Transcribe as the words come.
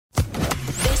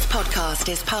podcast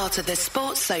is part of the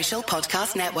Sports Social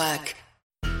Podcast Network.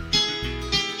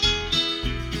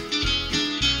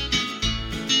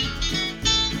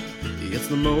 It's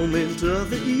the moment of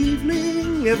the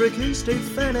evening every K-State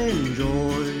fan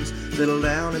enjoys. Settle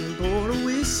down and pour a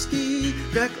whiskey,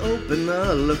 crack open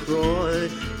a LaCroix.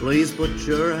 Please put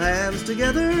your hands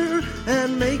together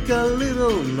and make a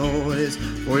little noise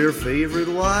for your favorite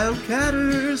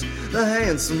Wildcatters, the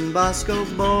handsome Boscoe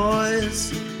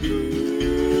boys.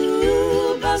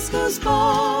 Ooh, Boscoe's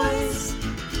boys.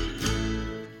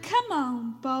 Come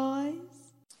on, boys.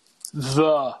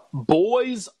 The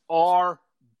boys are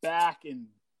back, and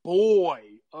boy,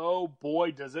 oh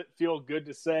boy, does it feel good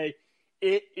to say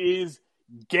it is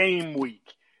game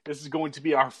week. This is going to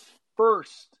be our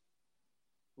first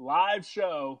live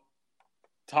show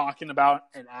talking about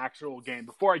an actual game.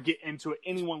 Before I get into it,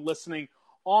 anyone listening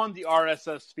on the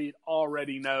RSS feed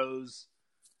already knows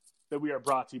that we are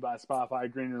brought to you by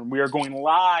Spotify Green Room. We are going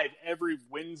live every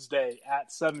Wednesday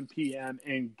at 7 p.m.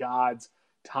 in God's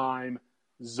time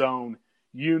zone.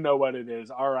 You know what it is.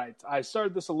 All right. I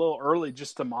started this a little early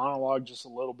just to monologue just a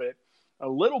little bit. A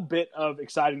little bit of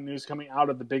exciting news coming out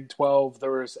of the Big 12.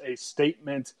 There was a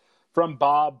statement from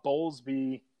Bob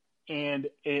Bowlesby, and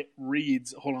it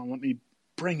reads, hold on, let me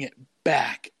bring it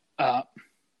back up.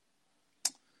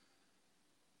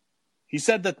 He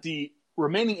said that the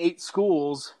remaining 8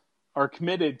 schools are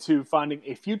committed to finding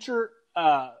a future,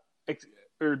 or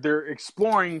they're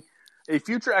exploring a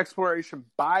future exploration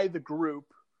by the group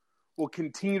will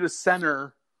continue to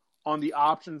center on the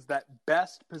options that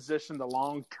best position the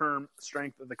long-term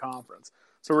strength of the conference.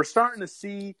 So we're starting to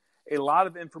see a lot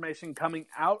of information coming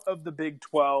out of the Big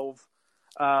 12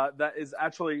 that is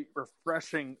actually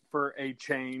refreshing for a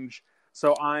change.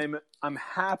 So I'm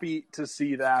happy to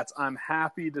see that. I'm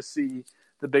happy to see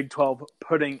the Big 12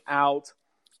 putting out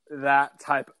that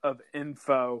type of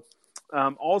info.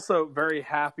 Also very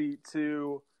happy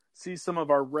to see some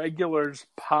of our regulars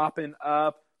popping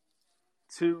up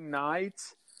tonight.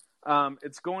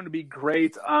 It's going to be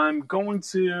great. I'm going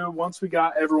to, once we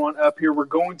got everyone up here, we're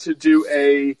going to do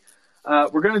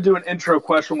an intro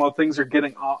question while things are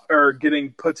getting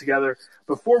put together.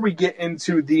 Before we get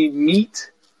into the meat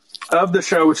of the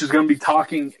show, which is going to be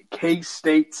talking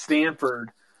K-State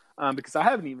Stanford, because I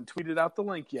haven't even tweeted out the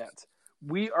link yet.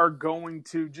 We are going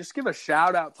to just give a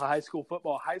shout out to high school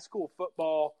football. High school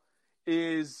football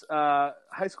is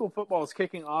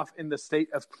kicking off in the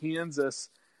state of Kansas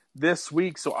this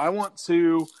week. So I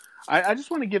just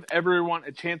want to give everyone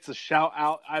a chance to shout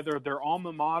out either their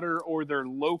alma mater or their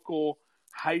local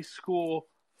high school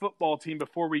football team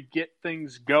before we get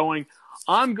things going.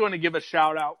 I'm going to give a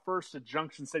shout out first to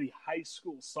Junction City High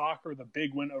School Soccer, the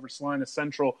big win over Salina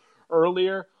Central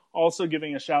earlier. Also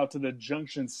giving a shout out to the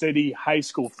Junction City High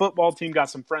School football team. Got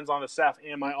some friends on the staff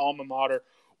and my alma mater,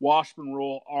 Washburn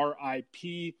Rural,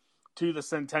 RIP to the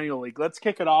Centennial League. Let's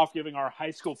kick it off giving our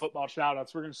high school football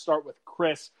shout-outs. We're going to start with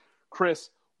Chris. Chris,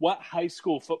 what high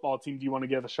school football team do you want to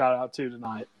give a shout-out to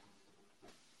tonight?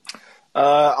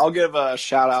 I'll give a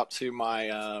shout-out to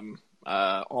my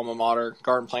alma mater,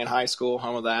 Garden Plain High School,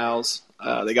 home of the Owls.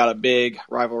 They got a big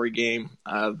rivalry game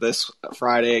this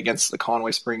Friday against the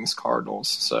Conway Springs Cardinals.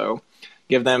 So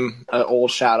give them an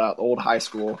old shout-out, old high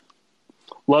school.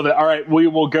 Love it. All right, we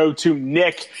will go to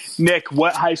Nick. Nick,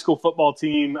 what high school football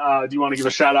team do you want to give a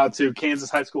shout-out to?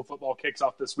 Kansas high school football kicks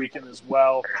off this weekend as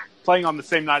well, playing on the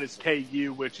same night as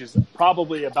KU, which is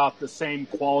probably about the same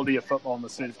quality of football in the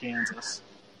state of Kansas.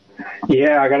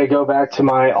 Yeah, I got to go back to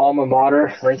my alma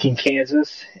mater, Lincoln,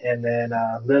 Kansas, and then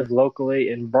live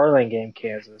locally in Burlingame,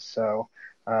 Kansas. So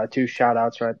 2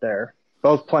 shout-outs right there.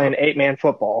 Both playing 8-man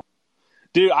football.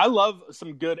 Dude, I love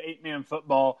some good 8-man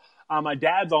football. My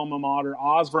dad's alma mater,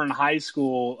 Osborne High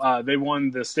School, they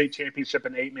won the state championship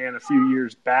in 8-man a few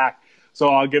years back. So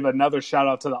I'll give another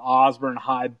shout-out to the Osborne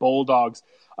High Bulldogs.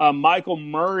 Michael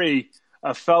Murray,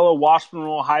 a fellow Washburn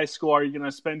Rural High School, are you going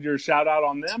to spend your shout-out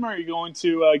on them, or are you going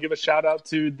to give a shout-out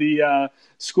to the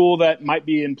school that might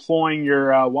be employing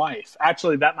your wife?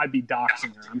 Actually, that might be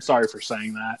doxing her. I'm sorry for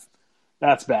saying that.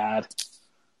 That's bad.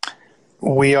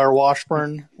 We are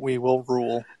Washburn. We will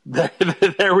rule.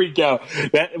 There we go.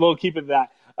 We'll keep it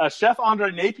that. Chef Andre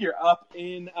Napier up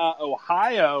in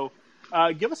Ohio.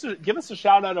 Give us a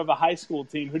shout out of a high school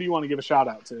team. Who do you want to give a shout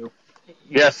out to?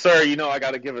 Yes, sir. You know I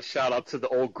got to give a shout out to the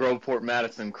old Groveport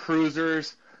Madison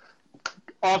Cruisers.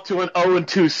 Off to an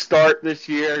 0-2 start this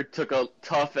year. Took a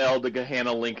tough L to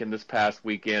Gahanna Lincoln this past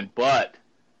weekend, but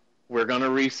we're going to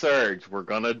resurge. We're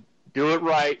going to do it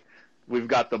right. We've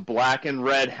got the black and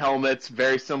red helmets,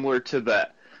 very similar to the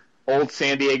old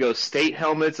San Diego State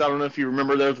helmets. I don't know if you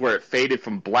remember those, where it faded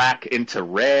from black into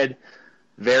red.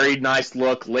 Very nice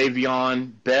look.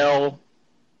 Le'Veon Bell,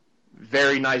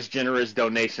 very nice, generous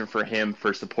donation for him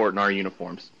for supporting our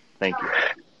uniforms. Thank you.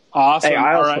 Awesome. Hey,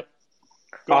 All right.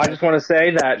 I just want to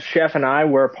say that Chef and I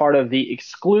were part of the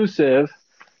exclusive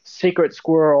Secret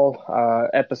Squirrel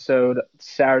episode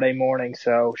Saturday morning.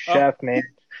 So, Chef, man,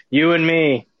 you and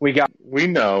me, we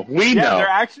know.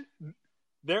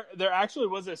 There actually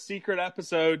was a secret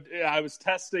episode. I was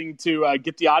testing to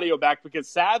get the audio back because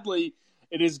sadly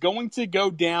it is going to go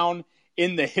down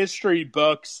in the history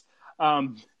books.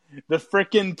 The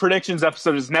frickin' predictions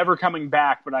episode is never coming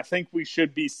back, but I think we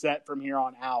should be set from here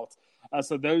on out.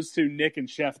 So those two, Nick and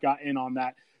Chef, got in on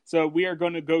that. So we are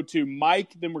going to go to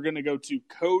Mike, then we're going to go to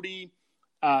Cody,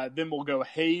 then we'll go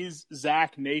Hayes,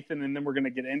 Zach, Nathan, and then we're going to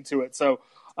get into it. So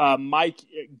Mike,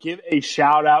 give a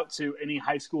shout out to any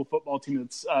high school football team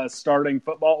that's starting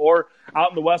football or out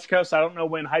in the West Coast. I don't know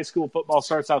when high school football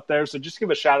starts out there, so just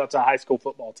give a shout out to a high school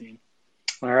football team.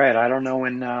 All right. I don't know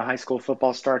when high school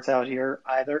football starts out here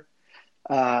either,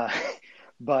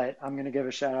 but I'm going to give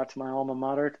a shout out to my alma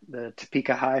mater, the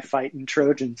Topeka High Fighting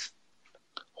Trojans.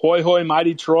 Hoy, hoy,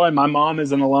 mighty Troy. My mom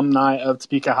is an alumni of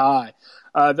Topeka High.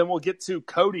 Then we'll get to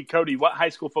Cody. Cody, what high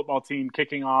school football team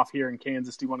kicking off here in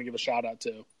Kansas do you want to give a shout-out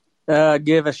to?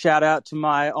 Give a shout-out to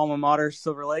my alma mater,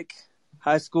 Silver Lake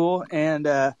High School, and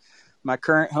my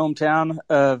current hometown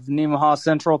of Nemaha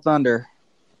Central Thunder.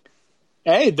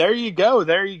 Hey, there you go.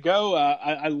 There you go.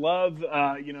 I love,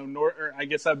 North. Or I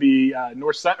guess that'd be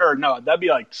North. Or no, that'd be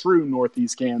like true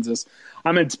Northeast Kansas.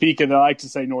 I'm in Topeka. They like to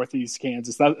say Northeast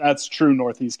Kansas. That's true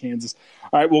Northeast Kansas.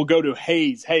 All right, we'll go to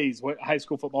Hayes. Hayes, what high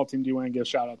school football team do you want to give a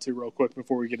shout out to real quick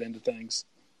before we get into things?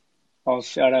 I'll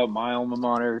shout out my alma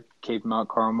mater, Cape Mount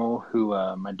Carmel, who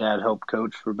my dad helped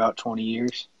coach for about 20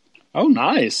 years. Oh,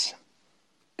 nice.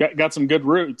 Got some good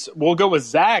roots. We'll go with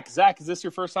Zach. Zach, is this your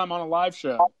first time on a live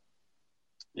show?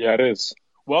 Yeah, it is.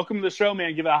 Welcome to the show,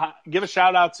 man. Give a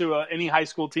shout out to any high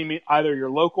school team, either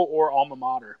your local or alma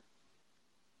mater.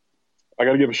 I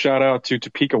got to give a shout out to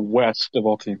Topeka West of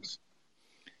all teams.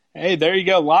 Hey, there you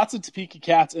go. Lots of Topeka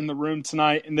cats in the room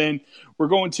tonight. And then we're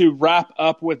going to wrap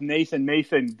up with Nathan.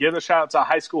 Nathan, give a shout out to a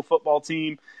high school football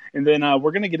team. And then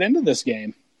we're going to get into this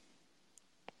game.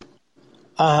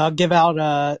 I'll give out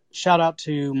a shout out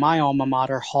to my alma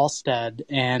mater, Halstead,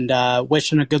 and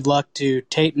wishing a good luck to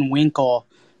Tayton Winkle,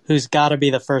 who's got to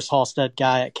be the first Halstead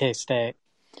guy at K-State.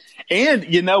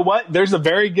 And you know what? There's a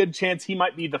very good chance he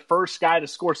might be the first guy to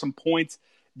score some points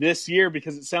this year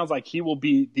because it sounds like he will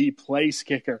be the place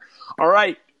kicker. All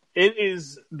right. It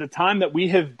is the time that we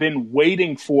have been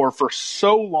waiting for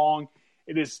so long.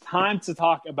 It is time to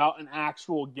talk about an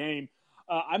actual game.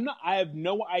 I have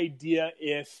no idea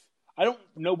I don't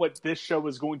know what this show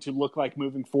is going to look like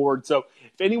moving forward. So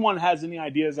if anyone has any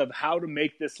ideas of how to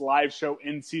make this live show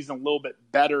in season a little bit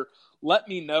better, let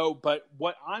me know. But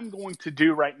what I'm going to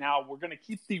do right now, we're going to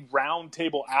keep the round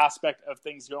table aspect of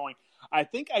things going. I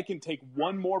think I can take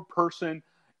one more person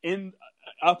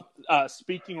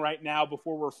speaking right now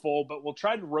before we're full, but we'll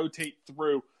try to rotate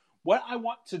through. What I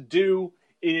want to do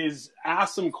is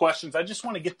ask some questions. I just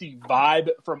want to get the vibe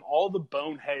from all the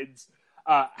boneheads,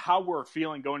 how we're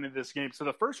feeling going into this game. So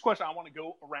the first question I want to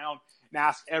go around and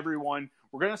ask everyone,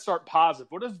 we're going to start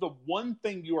positive. What is the one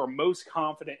thing you are most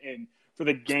confident in for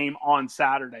the game on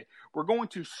Saturday? We're going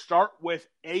to start with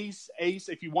Ace. Ace,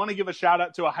 if you want to give a shout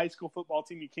out to a high school football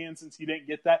team, you can since you didn't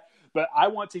get that. But I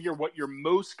want to hear what you're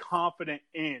most confident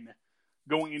in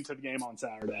going into the game on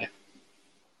Saturday.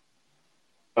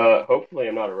 Hopefully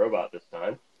I'm not a robot this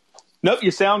time. Nope,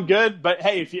 you sound good. But,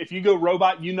 hey, if you go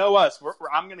robot, you know us.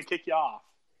 I'm going to kick you off.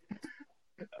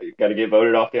 You got to get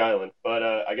voted off the island. But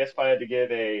I guess if I had to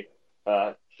give a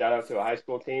shout out to a high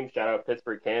school team, shout out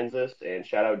Pittsburgh, Kansas, and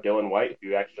shout out Dylan White,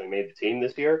 who actually made the team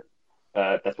this year.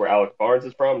 That's where Alex Barnes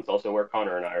is from. It's also where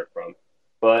Connor and I are from.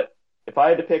 But if I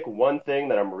had to pick one thing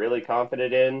that I'm really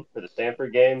confident in for the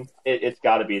Stanford game, it's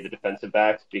got to be the defensive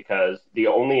backs, because the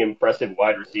only impressive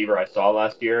wide receiver I saw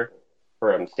last year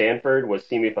from Stanford was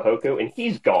Simi Fahoku, and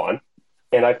he's gone.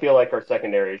 And I feel like our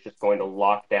secondary is just going to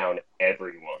lock down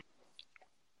everyone.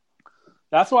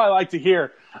 That's what I like to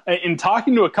hear. In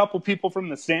talking to a couple people from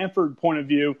the Stanford point of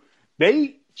view,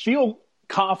 they feel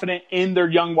confident in their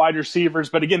young wide receivers.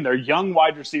 But again, they're young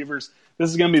wide receivers. This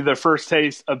is going to be their first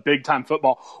taste of big-time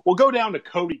football. We'll go down to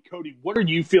Cody. Cody, what are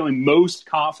you feeling most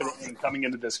confident in coming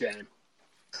into this game?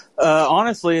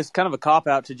 Honestly, it's kind of a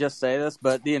cop-out to just say this,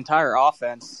 but the entire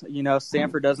offense,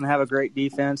 Stanford doesn't have a great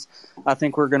defense. I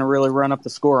think we're going to really run up the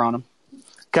score on them.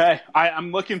 Okay,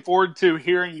 I'm looking forward to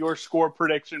hearing your score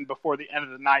prediction before the end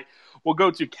of the night. We'll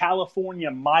go to California,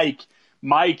 Mike.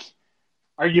 Mike,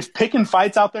 are you picking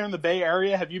fights out there in the Bay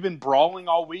Area? Have you been brawling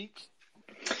all week?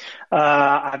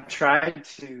 I've tried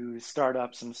to start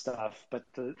up some stuff, but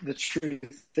the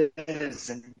truth is,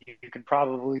 and you can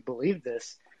probably believe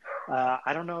this,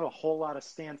 I don't know a whole lot of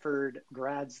Stanford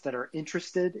grads that are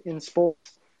interested in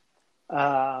sports.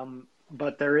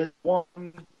 But there is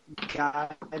one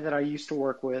guy that I used to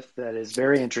work with that is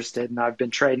very interested, and I've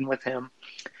been trading with him.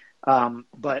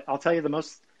 But I'll tell you,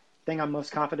 the thing I'm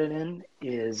most confident in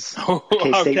is a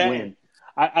K-State win.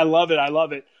 I love it. I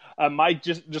love it. Mike,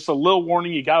 just a little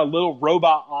warning. You got a little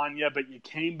robot on you, but you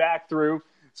came back through.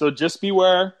 So just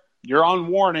beware. You're on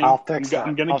warning. I'll fix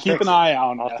I'm going to keep an eye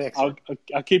on you.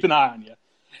 I'll keep an eye on you.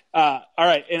 All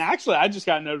right. And actually, I just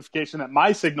got a notification that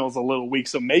my signal is a little weak,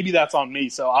 so maybe that's on me.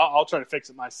 So I'll try to fix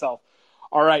it myself.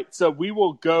 All right. So we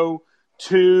will go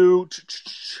to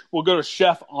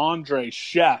Chef Andre.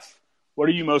 Chef, what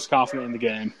are you most confident in the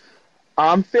game?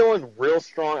 I'm feeling real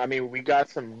strong. I mean, we got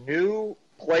some new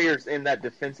players in that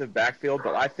defensive backfield,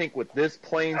 but I think with this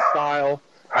playing style,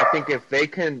 I think if they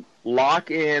can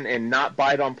lock in and not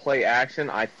bite on play action,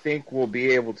 I think we'll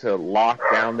be able to lock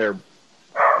down their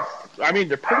 – I mean,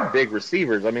 they're pretty big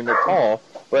receivers. I mean, they're tall,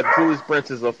 but Julius Brents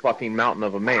is a fucking mountain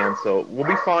of a man, so we'll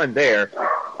be fine there.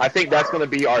 I think that's going to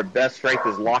be our best strength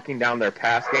is locking down their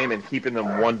pass game and keeping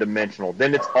them one-dimensional.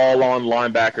 Then it's all on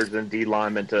linebackers and D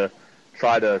linemen to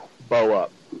try to bow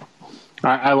up.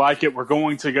 I like it. We're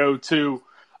going to go to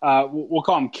we'll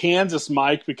call him Kansas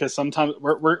Mike because sometimes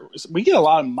we get a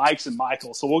lot of Mikes and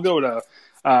Michael. So we'll go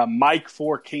to Mike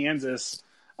for Kansas.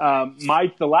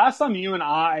 Mike, the last time you and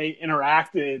I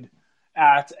interacted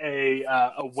at a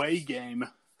away game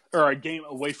or a game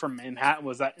away from Manhattan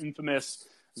was that infamous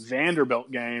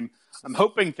Vanderbilt game. I'm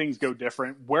hoping things go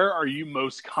different. Where are you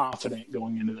most confident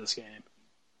going into this game?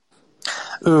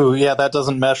 Ooh, yeah, that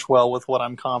doesn't mesh well with what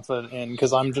I'm confident in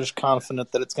because I'm just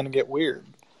confident that it's going to get weird,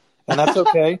 and that's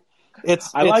okay.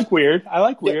 I like weird.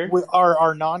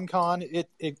 Our non-con,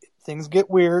 things get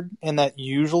weird, and that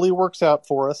usually works out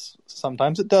for us.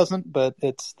 Sometimes it doesn't, but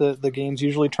it's the games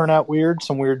usually turn out weird.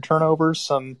 Some weird turnovers,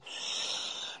 some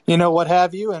what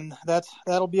have you, and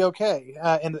that'll be okay.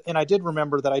 And I did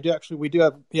remember that we do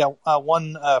have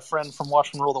one friend from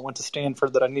Washington Rule that went to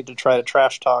Stanford that I need to try to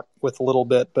trash talk with a little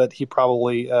bit, but he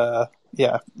probably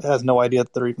has no idea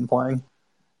that they're even playing.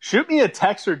 Shoot me a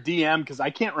text or DM because I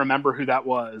can't remember who that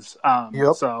was.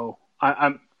 Yep. So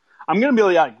I'm going to be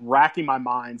like racking my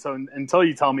mind. So until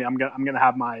you tell me, I'm going to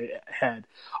have my head.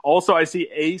 Also, I see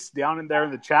Ace down in there in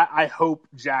the chat. I hope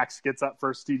Jax gets that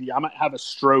first TD. I might have a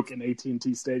stroke in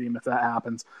AT&T Stadium if that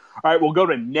happens. All right, we'll go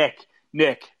to Nick.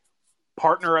 Nick,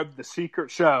 partner of the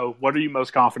secret show. What are you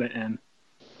most confident in?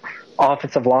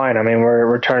 Offensive line. I mean,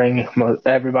 we're turning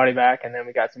everybody back, and then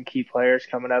we got some key players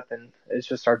coming up, and it's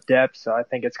just our depth. So I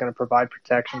think it's going to provide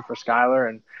protection for Skylar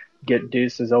and get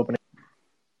Deuce's opening.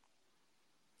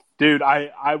 Dude,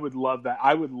 I would love that.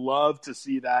 I would love to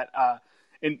see that.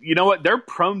 And you know what? They're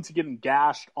prone to getting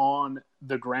gashed on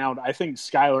the ground. I think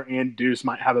Skylar and Deuce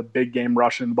might have a big game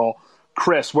rushing the ball.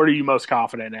 Chris, what are you most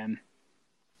confident in?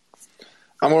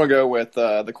 I'm going to go with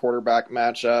the quarterback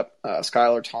matchup,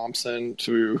 Skylar Thompson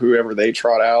to whoever they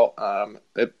trot out.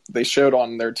 They showed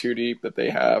on their 2 deep that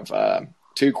they have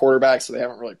 2 quarterbacks, so they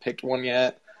haven't really picked one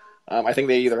yet. I think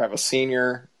they either have a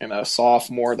senior and a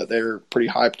sophomore that they're pretty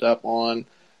hyped up on.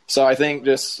 So I think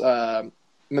just in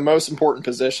the most important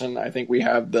position, I think we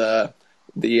have the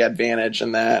advantage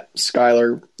in that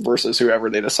Skylar versus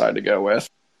whoever they decide to go with.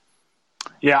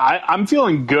 Yeah, I'm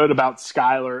feeling good about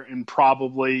Skylar in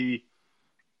probably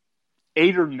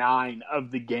 8 or 9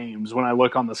 of the games when I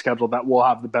look on the schedule that we'll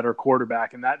have the better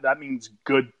quarterback, and that means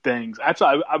good things.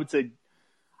 Actually, I would say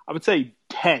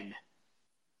 10.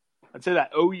 I'd say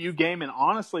that OU game and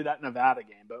honestly that Nevada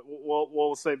game, but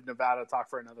we'll save Nevada talk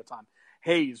for another time.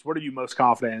 Hayes, what are you most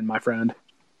confident in, my friend?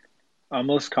 I'm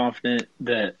most confident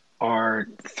that our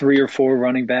 3 or 4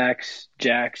 running backs,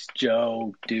 Jax,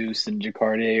 Joe, Deuce, and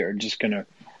Jacarde, are just going to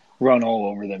run all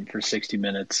over them for 60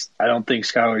 minutes. I don't think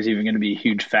Skylar's even going to be a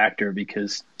huge factor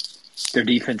because their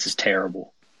defense is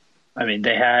terrible. I mean,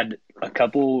 they had a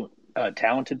couple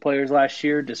talented players last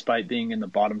year despite being in the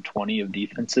bottom 20 of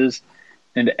defenses,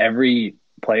 and every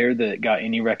player that got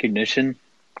any recognition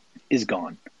is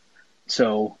gone.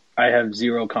 So I have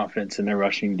zero confidence in their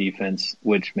rushing defense,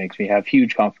 which makes me have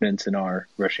huge confidence in our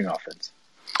rushing offense.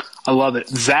 I love it.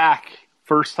 Zach,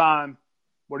 first time,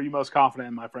 what are you most confident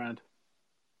in, my friend?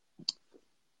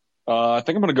 I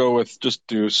think I'm going to go with just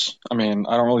Deuce. I mean,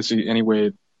 I don't really see any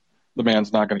way the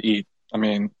man's not going to eat. I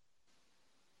mean,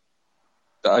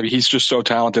 he's just so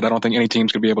talented. I don't think any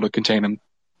team's going to be able to contain him.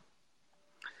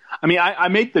 I mean, I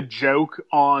made the joke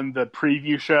on the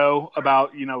preview show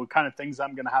about, kind of things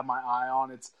I'm going to have my eye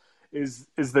on. Is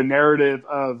the narrative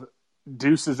of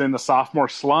Deuce is in the sophomore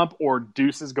slump or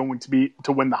Deuce is going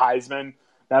to win the Heisman.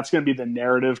 That's going to be the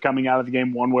narrative coming out of the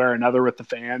game one way or another with the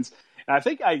fans. And I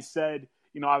think I said,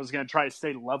 I was going to try to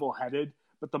stay level-headed,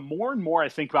 but the more and more I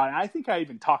think about it, and I think I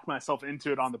even talked myself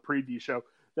into it on the preview show,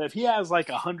 that if he has like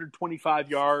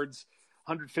 125 yards,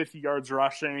 150 yards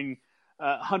rushing,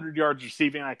 100 yards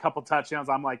receiving, and a couple touchdowns,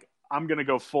 I'm going to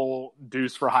go full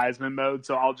Deuce for Heisman mode.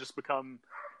 So I'll just become,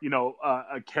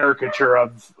 a caricature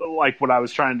of like what I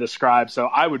was trying to describe. So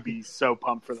I would be so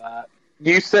pumped for that.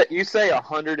 You say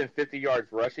 150 yards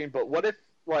rushing, but what if,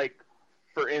 like,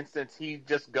 for instance, he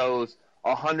just goes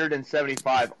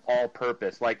 175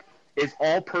 all-purpose? Like, is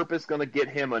all-purpose going to get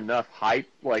him enough hype?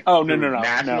 Like, no,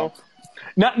 national?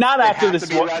 Not after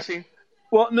this one. Rushing?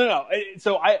 Well, no.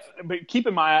 So but keep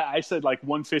in mind, I said like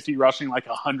 150 rushing, like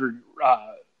 100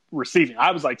 receiving.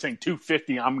 I was like saying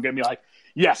 250. I'm going to be like,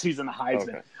 yes, he's in the Heisman.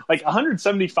 Okay. Like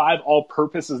 175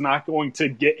 all-purpose is not going to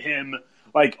get him.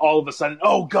 Like, all of a sudden,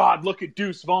 oh, God, look at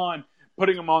Deuce Vaughn,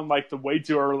 putting him on, like, the way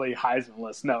too early Heisman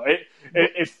list. No,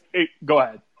 go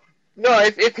ahead. No,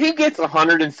 if he gets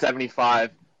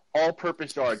 175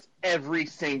 all-purpose yards every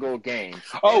single game.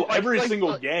 Oh, every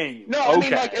single game. No, okay. I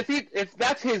mean, like, if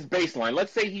that's his baseline,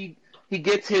 let's say he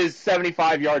gets his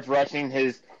 75 yards rushing,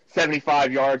 his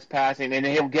 75 yards passing, and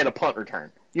he'll get a punt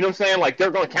return. You know what I'm saying? Like,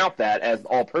 they're going to count that as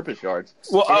all-purpose yards.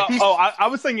 Well, I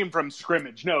was thinking from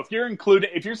scrimmage. No, if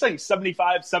you're saying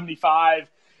 75,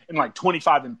 and like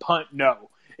 25 in punt, no.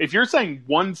 If you're saying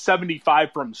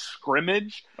 175 from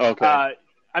scrimmage, okay.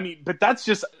 But that's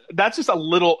just a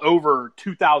little over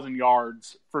 2,000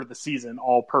 yards for the season,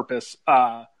 all-purpose.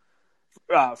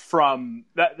 From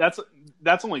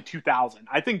that's only 2,000.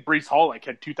 I think Breece Hall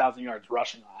had 2,000 yards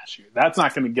rushing last year. That's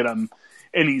not going to get him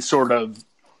any sort of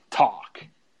talk.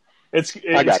 It's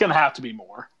going to have to be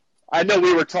more. I know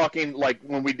we were talking, like,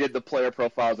 when we did the player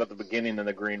profiles at the beginning in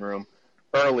the green room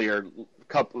earlier, a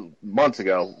couple months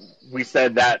ago, we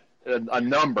said that a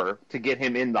number to get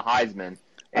him in the Heisman.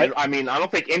 And, I don't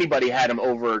think anybody had him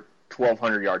over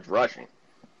 1,200 yards rushing.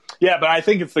 Yeah, but I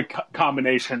think it's the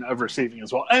combination of receiving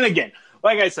as well. And again,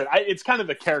 like I said, it's kind of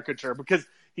a caricature because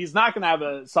he's not going to have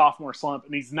a sophomore slump,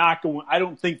 and he's not going. I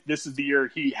don't think this is the year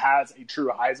he has a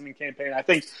true Heisman campaign. I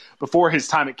think before his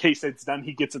time at K-State's done,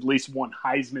 he gets at least one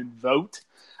Heisman vote,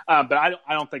 but I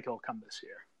don't think he'll come this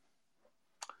year.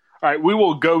 All right, we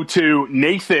will go to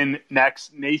Nathan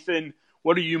next. Nathan,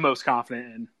 what are you most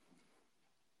confident in?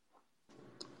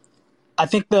 I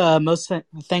think the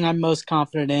thing I'm most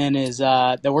confident in is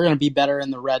that we're going to be better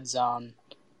in the red zone.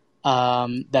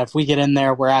 That if we get in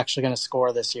there, we're actually going to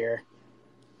score this year.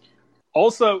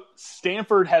 Also,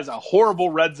 Stanford has a horrible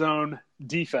red zone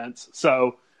defense.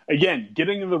 So, again,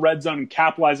 getting in the red zone and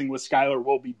capitalizing with Skylar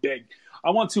will be big.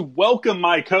 I want to welcome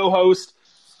my co-host,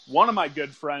 one of my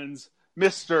good friends,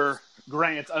 Mr.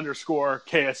 Grant _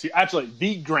 KSU. Actually,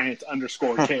 the Grant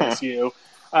 _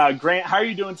 KSU. Grant, how are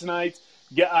you doing tonight?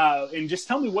 And just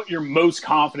tell me what you're most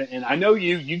confident in. I know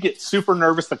you get super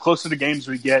nervous the closer to games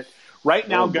we get. Right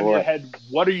now, gun to your head,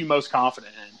 what are you most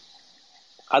confident in?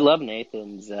 I love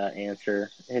Nathan's answer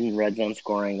in red zone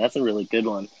scoring. That's a really good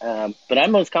one. But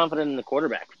I'm most confident in the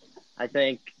quarterback. I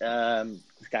think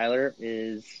Skylar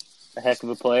is a heck of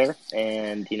a player,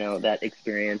 and that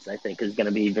experience I think is going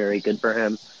to be very good for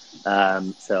him.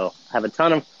 So I have a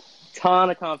ton of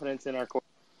confidence in our quarterback.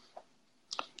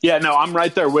 Yeah, no, I'm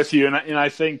right there with you, and I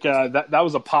think that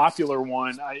was a popular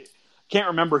one. I can't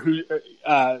remember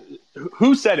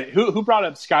who said it. Who brought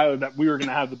up Skylar that we were going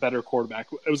to have the better quarterback?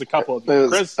 It was a couple of you.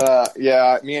 Chris?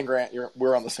 Yeah, me and Grant,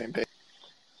 we're on the same page.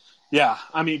 Yeah,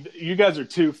 you guys are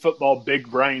two football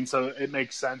big brains, so it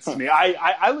makes sense to me.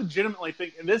 I legitimately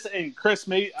think, and Chris,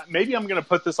 maybe I'm going to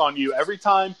put this on you. Every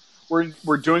time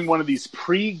we're doing one of these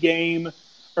pre-game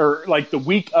or like the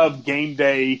week of game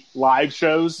day live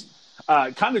shows,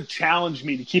 kind of challenge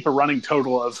me to keep a running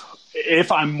total of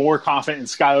if I'm more confident in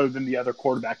Skylar than the other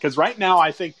quarterback. Because right now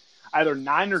I think either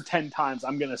 9 or 10 times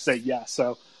I'm going to say yes.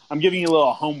 So I'm giving you a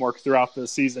little homework throughout the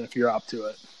season if you're up to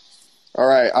it. All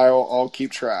right, I'll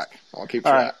keep track. All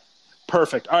right,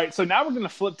 perfect. All right, so now we're going to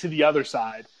flip to the other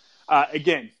side.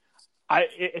 Again,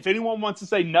 if anyone wants to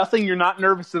say nothing, you're not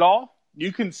nervous at all,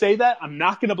 you can say that. I'm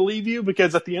not going to believe you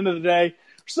because at the end of the day,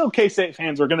 we're still K-State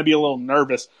fans. We're going to be a little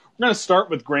nervous. We're going to start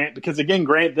with Grant because, again,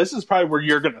 Grant, this is probably where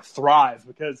you're going to thrive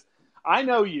because I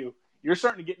know you. You're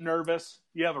starting to get nervous.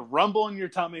 You have a rumble in your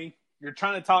tummy. You're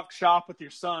trying to talk shop with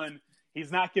your son.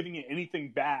 He's not giving you anything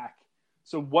back.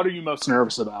 So what are you most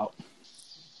nervous about?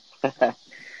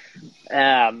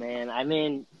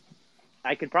 Man.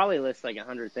 I could probably list like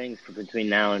 100 things between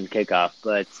now and kickoff,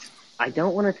 but I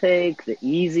don't want to take the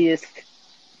easiest.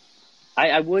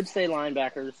 I would say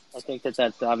linebackers. I think that's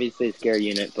obviously a scare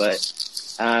unit, but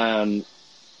I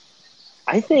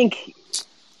think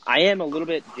I am a little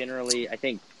bit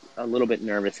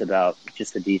nervous about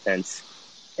just the defense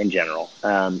in general.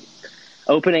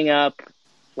 Opening up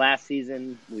last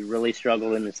season, we really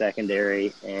struggled in the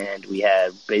secondary, and we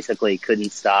basically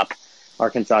couldn't stop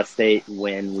Arkansas State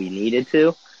when we needed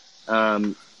to.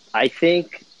 I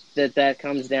think that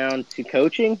comes down to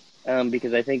coaching,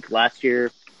 because I think last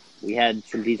year we had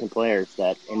some decent players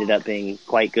that ended up being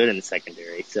quite good in the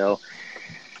secondary. So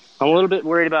I'm a little bit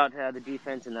worried about the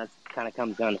defense, and that kind of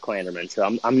comes down to Klanderman.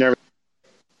 So I'm nervous.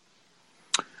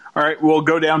 All right, we'll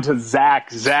go down to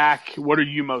Zach. Zach, what are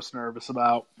you most nervous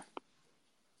about?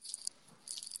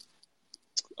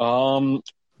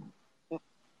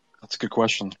 That's a good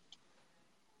question.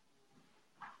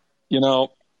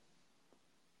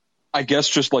 I guess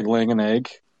just like laying an egg.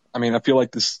 I mean, I feel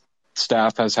like this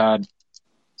staff has had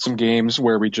some games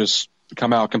where we just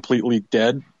come out completely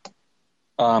dead.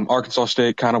 Arkansas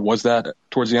State kind of was that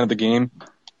towards the end of the game.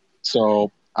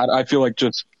 So I feel like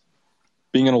just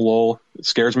being in a lull, it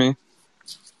scares me.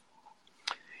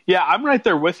 Yeah, I'm right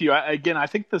there with you. I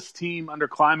think this team under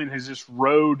Kleiman has just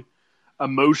rode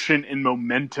emotion and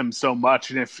momentum so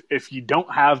much. And if you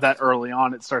don't have that early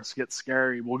on, it starts to get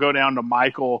scary. We'll go down to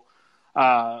Michael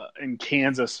in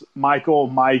Kansas. Mike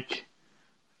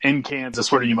in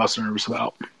Kansas, what are you most nervous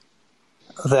about?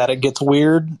 That it gets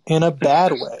weird in a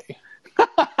bad way.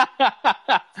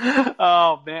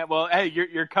 Oh, man. Well, hey,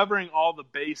 you're covering all the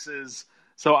bases,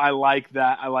 so I like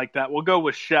that. We'll go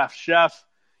with Chef. Chef,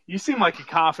 you seem like a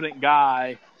confident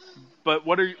guy, but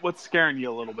what's scaring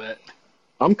you a little bit?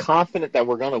 I'm confident that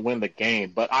we're going to win the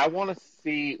game, but I want to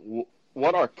see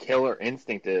what our killer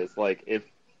instinct is. Like, if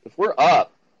we're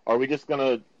up, are we just going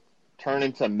to turn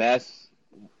into mess,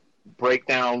 break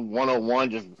down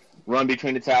 101, just run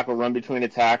between the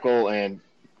tackle, and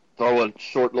throw a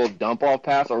short little dump-off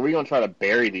pass? Or are we going to try to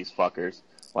bury these fuckers?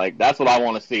 Like, that's what I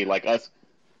want to see. Like, us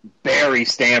bury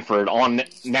Stanford on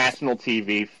national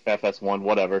TV, FS1,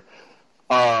 whatever,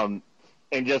 and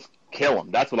just kill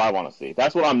them. That's what I want to see.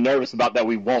 That's what I'm nervous about that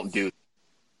we won't do.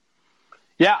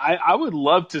 Yeah, I would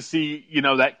love to see,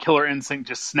 that killer instinct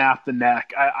just snap the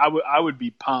neck. I would be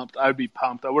pumped. I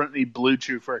wouldn't need Blue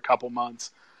Chew for a couple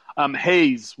months.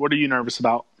 Hayes, what are you nervous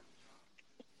about?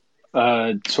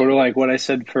 Sort of like what I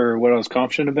said for what I was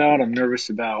confident about. I'm nervous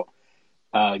about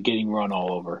getting run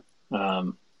all over.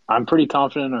 I'm pretty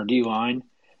confident in our D-line,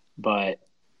 but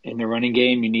in the running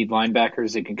game, you need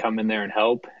linebackers that can come in there and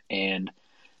help, and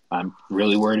I'm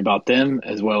really worried about them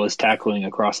as well as tackling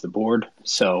across the board.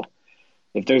 So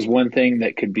if there's one thing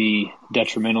that could be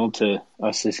detrimental to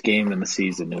us this game and the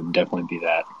season, it would definitely be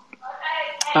that.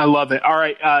 I love it. All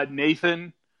right,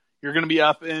 Nathan, you're going to be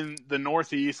up in the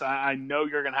Northeast. I know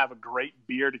you're going to have a great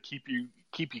beer to keep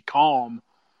you calm,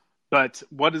 but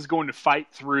what is going to fight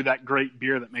through that great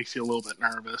beer that makes you a little bit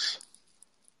nervous?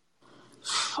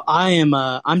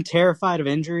 I'm terrified of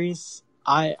injuries.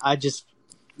 I just,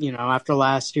 after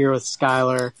last year with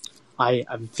Skylar,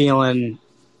 I'm feeling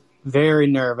very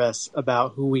nervous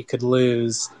about who we could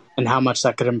lose and how much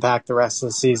that could impact the rest of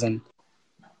the season.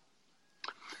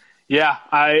 Yeah,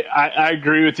 I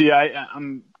agree with you.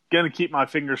 I'm going to keep my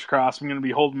fingers crossed. I'm going to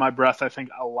be holding my breath, I think,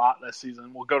 a lot this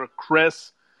season. We'll go to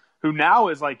Chris, who now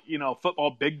is like,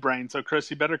 football big brain. So, Chris,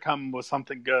 you better come with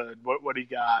something good. What do you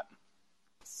got?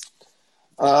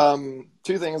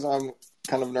 Two things I'm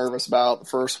kind of nervous about. The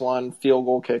first one, field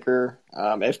goal kicker.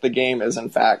 If the game is in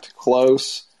fact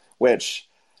close, which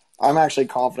I'm actually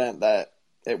confident that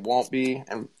it won't be,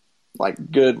 and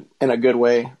good in a good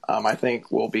way. I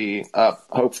think we'll be up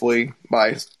hopefully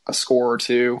by a score or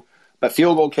two. But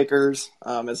field goal kickers is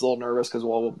a little nervous because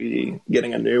we'll be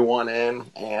getting a new one in,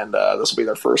 and this will be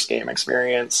their first game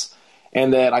experience.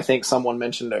 And then I think someone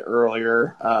mentioned it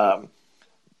earlier.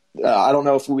 I don't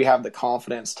know if we have the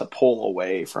confidence to pull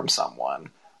away from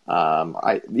someone.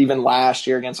 Even last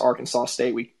year against Arkansas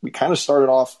State, we kind of started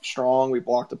off strong. We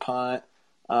blocked a punt,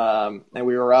 and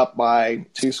we were up by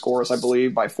 2 scores, I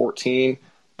believe, by 14.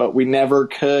 But we never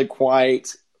could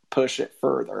quite push it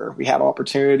further. We had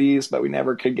opportunities, but we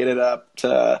never could get it up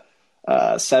to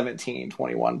 17,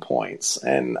 21 points.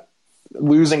 And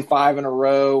losing 5 in a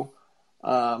row,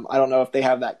 I don't know if they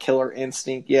have that killer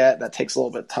instinct yet. That takes a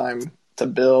little bit of time to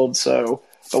build. So,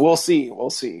 but we'll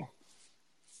see.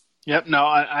 Yep. No,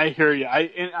 I hear you.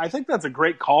 I think that's a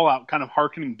great call out, kind of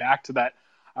hearkening back to that.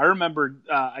 I remember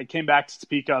I came back to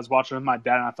Topeka. I was watching with my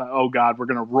dad, and I thought, oh, God, we're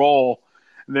going to roll.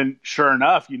 And then sure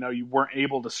enough, you weren't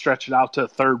able to stretch it out to a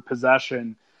third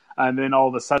possession. And then all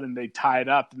of a sudden they tie it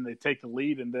up and they take the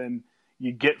lead. And then,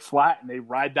 you get flat and they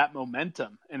ride that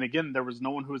momentum. And again, there was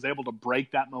no one who was able to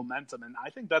break that momentum. And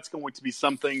I think that's going to be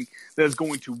something that is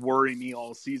going to worry me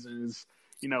all season is,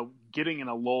 getting in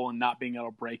a lull and not being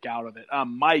able to break out of it.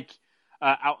 Mike,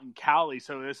 out in Cali.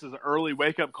 So this is an early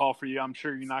wake-up call for you. I'm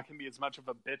sure you're not going to be as much of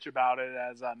a bitch about it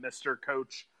as Mr.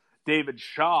 Coach David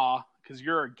Shaw, because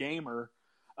you're a gamer.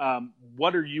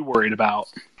 What are you worried about?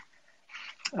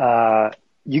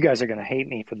 You guys are going to hate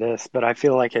me for this, but I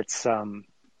feel like it's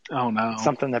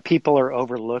something that people are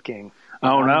overlooking.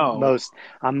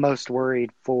 I'm most worried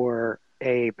for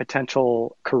a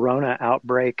potential corona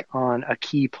outbreak on a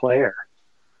key player.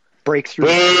 Breakthrough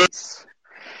rates.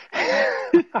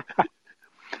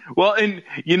 Well, and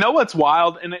you know what's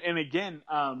wild? And again,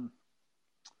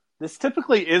 this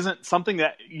typically isn't something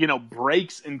that,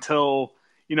 breaks until,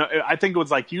 I think it was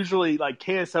like usually like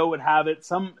KSO would have it.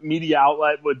 Some media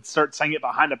outlet would start saying it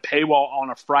behind a paywall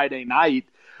on a Friday night.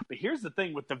 But here's the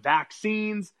thing with the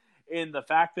vaccines and the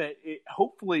fact that it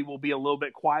hopefully will be a little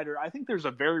bit quieter. I think there's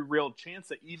a very real chance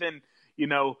that even,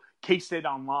 K-State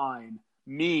Online,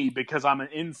 me, because I'm an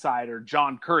insider,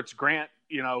 John Kurtz, Grant,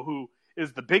 who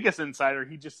is the biggest insider,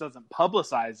 he just doesn't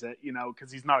publicize it,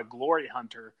 because he's not a glory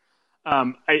hunter.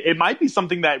 It might be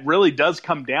something that really does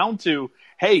come down to,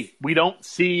 hey, we don't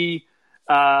see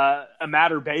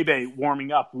Amatter Bebe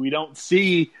warming up. We don't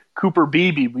see Cooper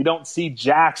Beebe. We don't see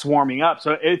Jax warming up.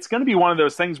 So it's going to be one of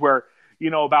those things where,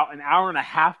 about an hour and a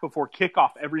half before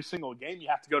kickoff every single game, you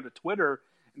have to go to Twitter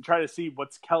and try to see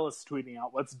what's Kellis tweeting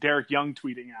out, what's Derek Young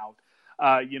tweeting out,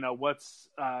 what's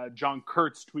John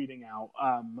Kurtz tweeting out,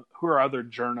 who are other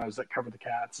journos that cover the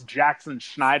Cats. Jackson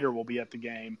Schneider will be at the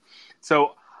game.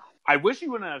 So I wish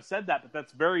you wouldn't have said that, but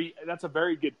that's a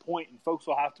very good point, and folks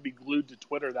will have to be glued to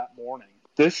Twitter that morning.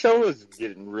 This show is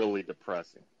getting really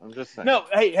depressing. I'm just saying. No,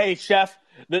 hey, Chef.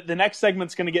 The next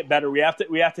segment's going to get better. We have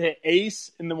to hit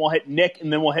Ace, and then we'll hit Nick,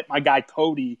 and then we'll hit my guy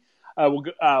Cody.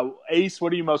 Ace,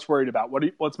 what are you most worried about?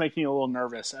 What's making you a little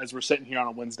nervous as we're sitting here on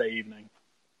a Wednesday evening?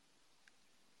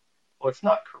 Well, it's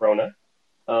not Corona.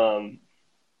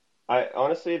 I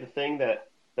honestly, the thing that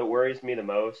worries me the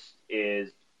most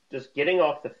is just getting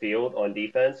off the field on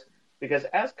defense, because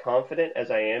as confident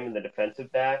as I am in the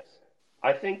defensive backs,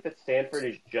 I think that Stanford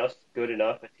is just good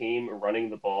enough a team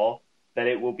running the ball that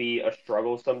it will be a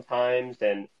struggle sometimes,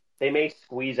 and they may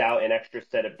squeeze out an extra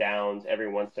set of downs every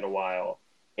once in a while.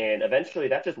 And eventually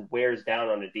that just wears down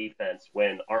on the defense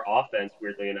when our offense,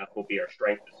 weirdly enough, will be our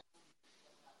strength.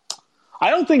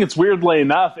 I don't think it's weirdly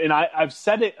enough, and I've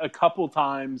said it a couple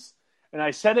times, and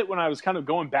I said it when I was kind of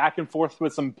going back and forth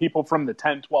with some people from the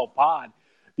 10-12 pod.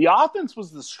 The offense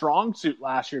was the strong suit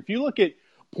last year. If you look at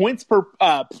points per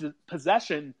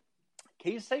possession,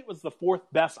 K-State was the fourth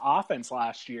best offense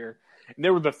last year, and they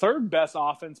were the third best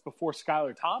offense before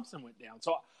Skylar Thompson went down.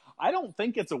 So I don't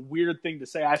think it's a weird thing to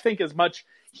say. I think as much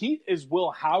heat as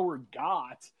Will Howard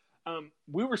got,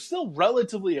 we were still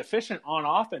relatively efficient on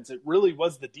offense. It really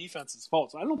was the defense's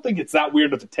fault. So I don't think it's that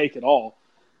weird of a take at all.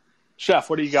 Chef,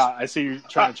 what do you got? I see you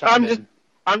trying to chime in.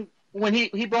 When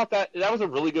he brought that was a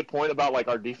really good point about like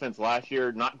our defense last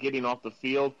year not getting off the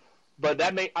field. But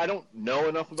I don't know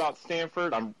enough about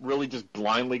Stanford. I'm really just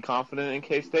blindly confident in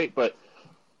K-State. But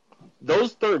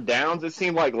those third downs, it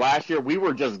seemed like last year we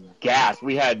were just gassed.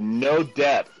 We had no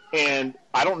depth. And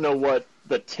I don't know what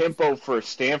the tempo for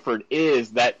Stanford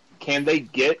is. That can they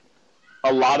get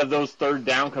a lot of those third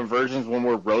down conversions when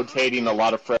we're rotating a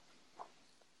lot of fresh?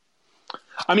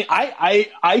 I mean,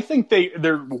 I think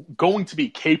they're going to be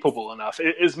capable enough.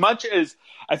 As much as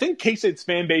I think K-State's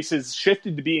fan base has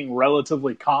shifted to being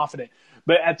relatively confident.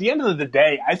 But at the end of the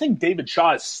day, I think David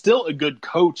Shaw is still a good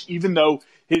coach, even though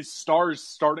his star is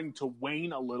starting to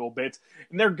wane a little bit.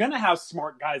 And they're going to have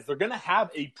smart guys. They're going to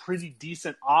have a pretty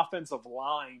decent offensive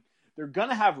line. They're going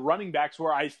to have running backs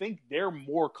where I think they're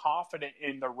more confident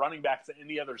in the running backs than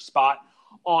any other spot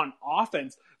on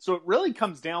offense. So it really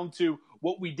comes down to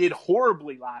what we did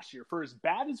horribly last year. For as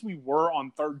bad as we were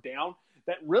on third down,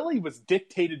 that really was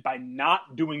dictated by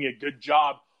not doing a good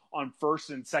job on first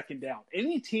and second down.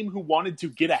 Any team who wanted to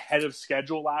get ahead of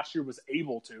schedule last year was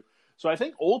able to. So I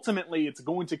think ultimately it's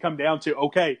going to come down to,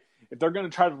 okay, if they're going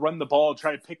to try to run the ball,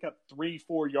 try to pick up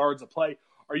 3-4 yards of play,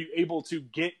 are you able to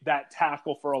get that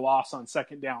tackle for a loss on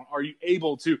second down? Are you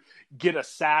able to get a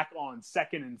sack on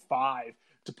 2nd and 5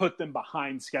 to put them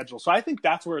behind schedule? So I think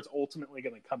that's where it's ultimately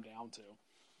going to come down to.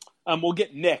 We'll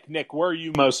get Nick. Nick, where are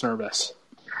you most nervous?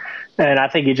 And I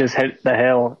think you just hit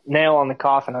the nail on the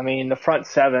coffin. I mean, the front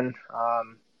seven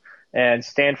and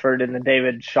Stanford in the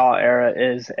David Shaw era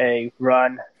is a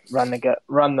run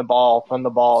the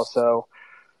ball. So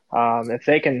If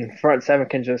they can, front seven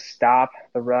can just stop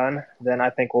the run, then I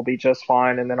think we'll be just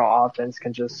fine, and then our offense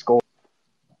can just score.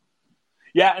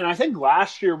 Yeah, and I think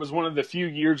last year was one of the few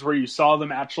years where you saw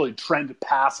them actually trend to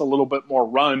pass a little bit more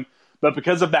run, but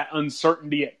because of that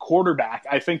uncertainty at quarterback,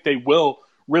 I think they will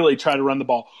really try to run the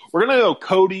ball. We're gonna go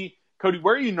Cody. Cody,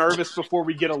 where are you nervous before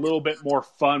we get a little bit more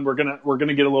fun? We're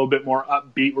gonna get a little bit more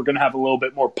upbeat. We're gonna have a little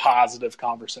bit more positive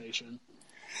conversation.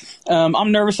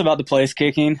 I'm nervous about the place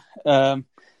kicking.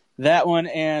 That one,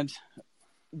 and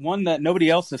one that nobody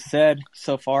else has said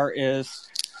so far is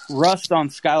rust on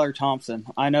Skylar Thompson.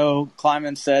 I know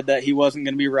Kleiman said that he wasn't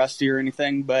going to be rusty or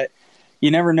anything, but you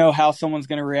never know how someone's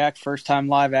going to react first time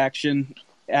live action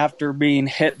after being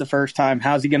hit the first time.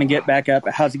 How's he going to get back up?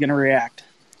 How's he going to react?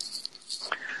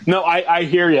 No, I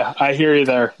hear you. I hear you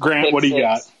there. Grant, Pick what do you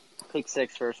got? Pick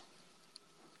six first.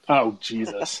 Oh,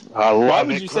 Jesus. I love Why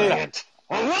would it, you say Grant.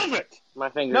 that? I love it. My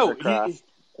fingers are crossed.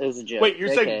 It was a joke. Wait, you're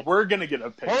JK. saying we're going to get a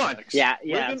pick six? Yeah,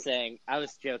 I'm saying I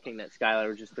was joking that Skylar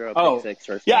would just throw a pick six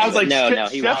first. Yeah, I was like,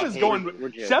 Chef is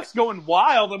going. Chef's going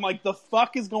wild. I'm like, the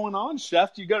fuck is going on,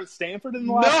 Chef? Do you go to Stanford in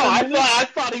the last 10 minutes? I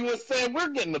thought he was saying we're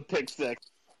getting the pick six.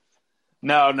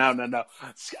 No. I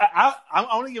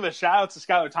want to give a shout out to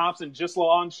Skylar Thompson. Just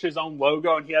launched his own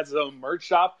logo, and he has his own merch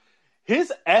shop.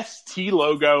 His ST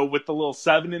logo with the little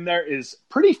 7 in there is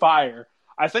pretty fire.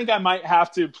 I think I might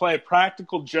have to play a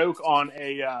practical joke on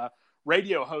a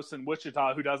radio host in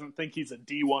Wichita who doesn't think he's a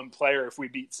D1 player if we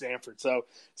beat Stanford. So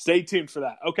stay tuned for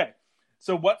that. Okay,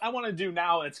 so what I want to do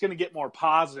now, it's going to get more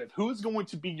positive. Who is going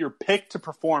to be your pick to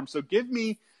perform? So give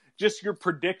me just your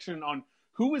prediction on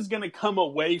who is going to come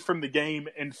away from the game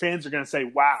and fans are going to say,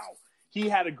 wow, he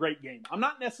had a great game. I'm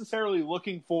not necessarily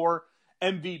looking for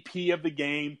MVP of the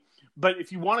game. But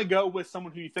if you want to go with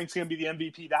someone who you think is going to be the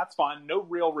MVP, that's fine. No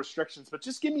real restrictions. But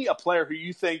just give me a player who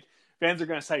you think fans are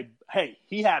going to say, hey,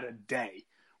 he had a day.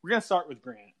 We're going to start with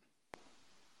Grant.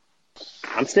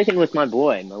 I'm sticking with my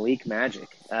boy, Malik Magic.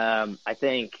 I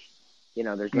think,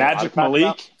 there's Magic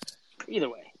Malik? Either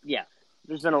way, yeah.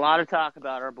 There's been a lot of talk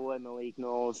about our boy Malik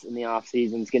Knowles in the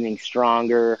offseason. He's getting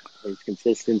stronger, his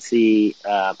consistency.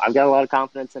 I've got a lot of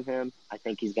confidence in him. I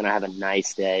think he's going to have a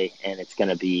nice day, and it's going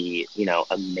to be,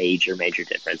 a major, major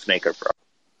difference maker for us.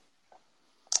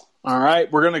 All right,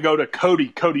 we're going to go to Cody.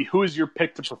 Cody, who is your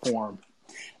pick to perform?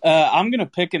 I'm going to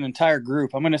pick an entire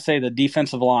group. I'm going to say the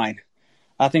defensive line.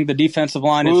 I think the defensive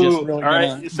line is just really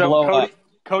going to blow Cody, up.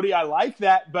 Cody, I like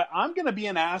that, but I'm going to be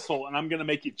an asshole, and I'm going to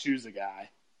make you choose a guy.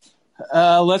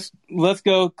 Let's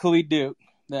go Khalid Duke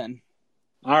then.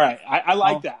 All right, I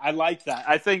like that. I like that.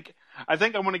 I think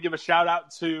I want to give a shout out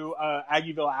to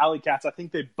Aggieville Alley Cats. I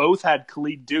think they both had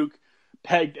Khalid Duke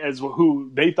pegged as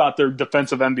who they thought their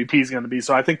defensive MVP is going to be.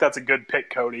 So I think that's a good pick,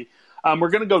 Cody. We're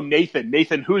going to go Nathan.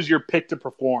 Nathan, who is your pick to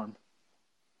perform?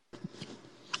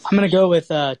 I'm going to go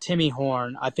with Timmy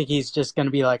Horn. I think he's just going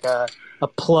to be like a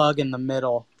plug in the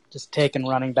middle, just taking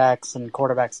running backs and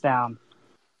quarterbacks down.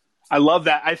 I love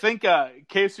that. I think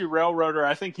KSU Railroader,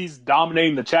 I think he's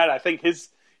dominating the chat. I think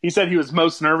he said he was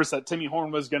most nervous that Timmy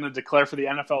Horn was going to declare for the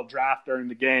NFL draft during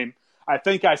the game. I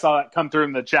think I saw that come through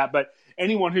in the chat, but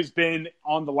anyone who's been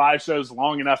on the live shows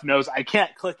long enough knows I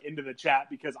can't click into the chat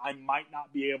because I might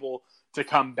not be able to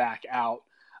come back out.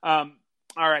 All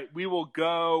right, we will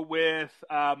go with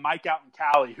Mike out in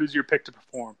Cali. Who's your pick to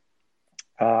perform?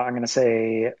 I'm going to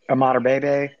say Amater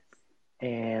Bebe,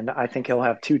 and I think he'll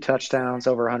have 2 touchdowns,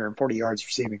 over 140 yards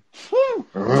receiving. Two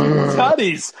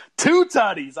tutties.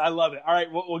 I love it. All right,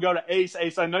 we'll go to Ace.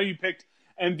 Ace, I know you picked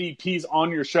MVPs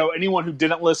on your show. Anyone who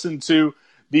didn't listen to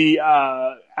the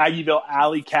Aggieville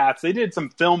Alley Cats, they did some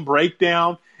film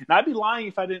breakdown, and I'd be lying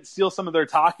if I didn't steal some of their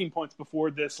talking points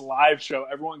before this live show.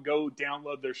 Everyone go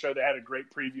download their show. They had a great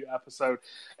preview episode.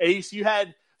 Ace, you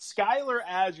had Skylar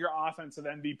as your offensive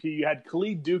MVP. You had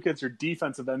Khalid Duke as your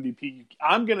defensive MVP.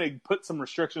 I'm going to put some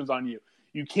restrictions on you.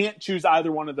 You can't choose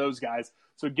either one of those guys,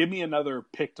 so give me another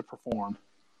pick to perform.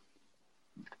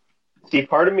 See,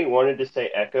 part of me wanted to say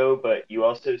Echo, but you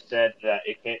also said that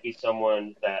it can't be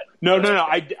someone that... No.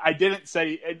 I didn't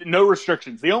say... No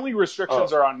restrictions. The only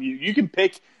restrictions are on you. You can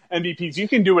pick MVPs. You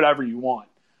can do whatever you want,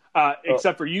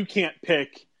 except for you can't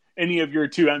pick any of your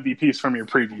 2 MVPs from your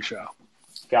preview show.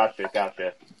 Gotcha.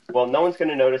 Well, no one's going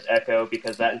to notice Echo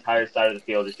because that entire side of the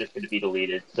field is just going to be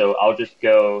deleted. So I'll just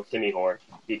go Timmy Horn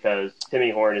because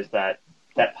Timmy Horn is that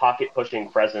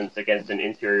pocket-pushing presence against an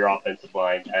interior offensive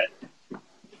line that...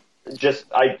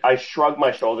 I shrug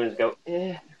my shoulders and go,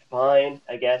 fine,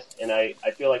 I guess. And I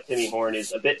feel like Timmy Horn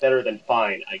is a bit better than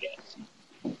fine, I guess.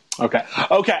 Okay.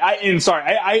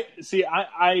 I see.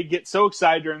 I get so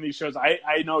excited during these shows.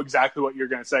 I know exactly what you're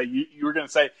going to say. You were going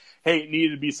to say, "Hey, it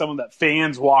needed to be someone that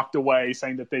fans walked away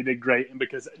saying that they did great," and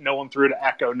because no one threw to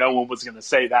Echo, no one was going to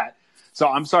say that. So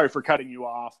I'm sorry for cutting you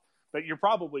off, but you're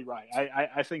probably right.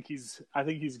 I think he's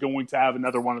going to have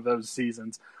another one of those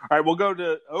seasons. All right, we'll go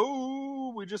to.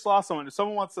 Oh, we just lost someone. If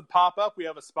someone wants to pop up, we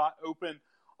have a spot open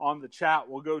on the chat.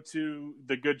 We'll go to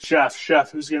the good chef.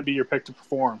 Chef, who's going to be your pick to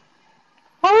perform?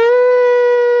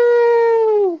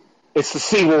 It's the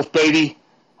Seawolf, baby.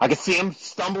 I can see him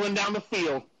stumbling down the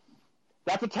field.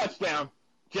 That's a touchdown.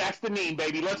 Jack's the name,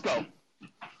 baby. Let's go.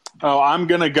 Oh, I'm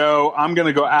gonna go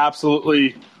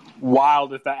absolutely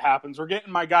wild if that happens. We're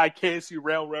getting my guy KSU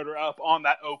Railroader up on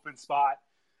that open spot.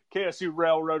 KSU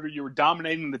Railroader, you were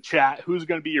dominating the chat. Who's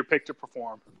going to be your pick to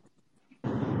perform?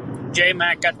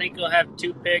 J-Mac, I think he'll have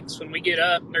 2 picks. When we get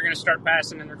up, they're going to start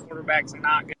passing, and their quarterback's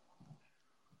not good.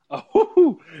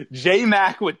 Oh,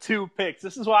 J-Mac with 2 picks.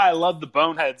 This is why I love the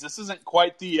Boneheads. This isn't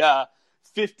quite the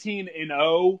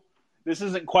 15-0. This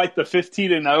isn't quite the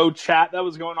 15-0 chat that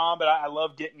was going on, but I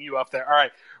love getting you up there. All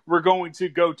right, we're going to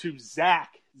go to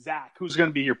Zach. Zach, who's going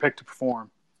to be your pick to perform?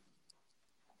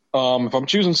 If I'm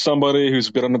choosing somebody who's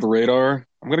a bit under the radar,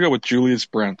 I'm going to go with Julius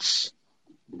Brents,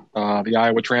 the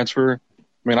Iowa transfer.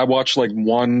 I mean, I watched like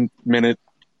 1 minute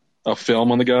of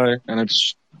film on the guy, and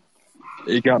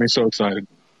it got me so excited.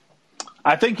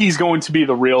 I think he's going to be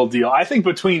the real deal. I think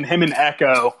between him and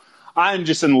Echo, I'm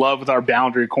just in love with our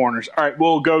boundary corners. All right,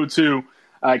 we'll go to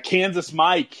Kansas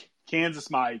Mike.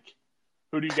 Kansas Mike,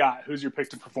 who do you got? Who's your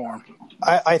pick to perform?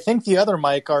 I think the other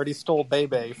Mike already stole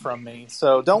Bebe from me.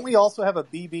 So don't we also have a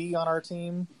BB on our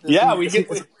team?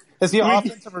 Is he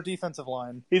offensive or defensive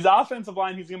line? He's offensive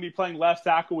line. He's going to be playing left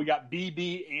tackle. We got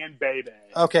BB and Bebe.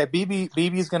 Okay,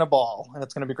 BB's going to ball, and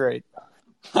it's going to be great.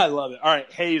 I love it. All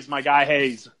right, Hayes, my guy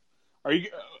Hayes. Are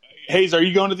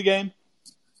you going to the game?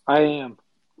 I am.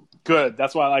 Good.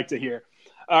 That's what I like to hear.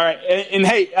 All right. And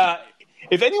hey,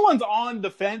 if anyone's on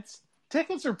the fence,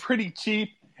 tickets are pretty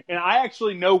cheap. And I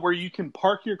actually know where you can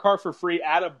park your car for free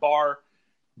at a bar,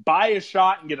 buy a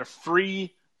shot, and get a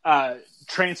free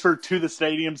transfer to the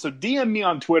stadium. So DM me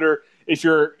on Twitter if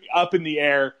you're up in the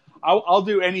air. I'll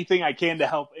do anything I can to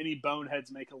help any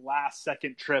boneheads make a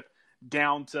last-second trip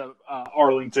down to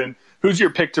Arlington. Who's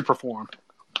your pick to perform?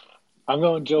 I'm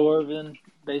going Joe Irvin.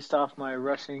 Based off my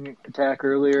rushing attack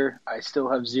earlier, I still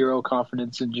have zero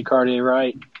confidence in Jacarde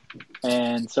Wright.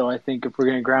 And so I think if we're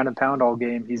going to ground and pound all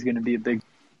game, he's going to be a big.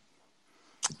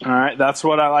 All right, that's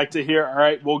what I like to hear. All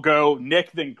right, we'll go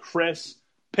Nick, then Chris.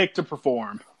 Pick to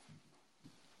perform.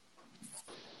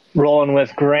 Rolling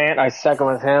with Grant. I second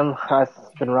with him. I've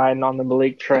been riding on the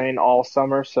Malik train all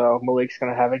summer, so Malik's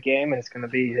going to have a game, and it's going to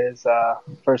be his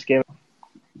first game.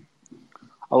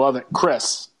 I love it.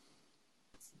 Chris.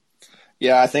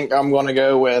 Yeah, I think I'm going to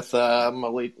go with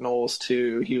Malik Knowles,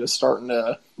 too. He was starting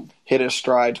to hit his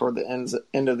stride toward the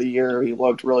end of the year. He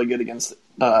looked really good against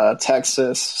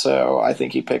Texas, so I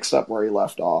think he picks up where he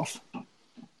left off. All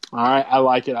right, I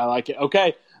like it.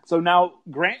 Okay, so now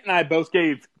Grant and I both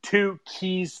gave 2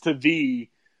 keys to V.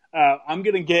 I'm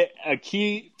going to get a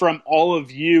key from all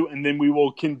of you, and then we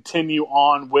will continue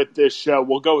on with this show.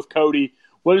 We'll go with Cody.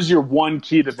 What is your 1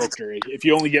 key to victory, if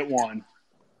you only get 1?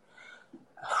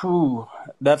 Ooh,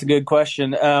 that's a good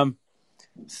question.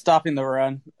 Stopping the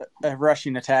run,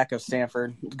 rushing attack of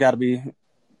Stanford, got to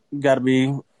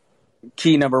be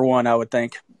key number 1, I would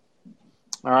think.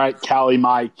 All right, Callie,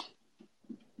 Mike.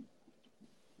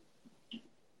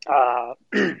 I'm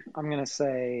going to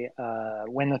say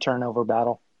win the turnover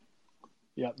battle.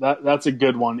 Yeah, that's a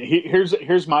good one.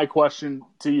 Here's my question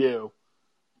to you.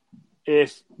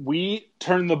 If we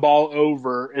turn the ball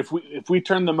over, if we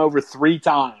turn them over 3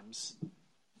 times,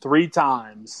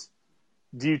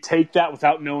 do you take that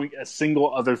without knowing a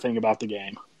single other thing about the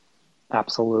game?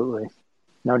 Absolutely.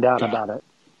 No doubt about it.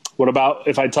 What about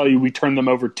if I tell you we turn them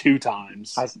over 2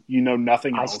 times? You know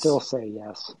nothing else. I still say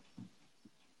yes.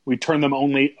 We turn them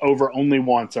over only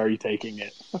once. Are you taking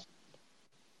it?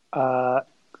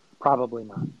 Probably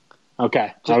not.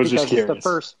 Okay. I was just curious. It's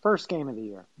the first game of the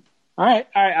year. All right.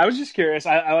 I was just curious.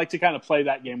 I like to kind of play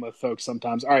that game with folks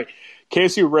sometimes. All right.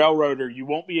 KSU Railroader, you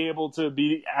won't be able to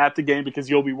be at the game because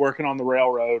you'll be working on the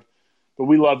railroad, but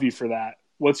we love you for that.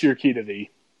 What's your key to V?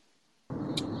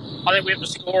 I think we have to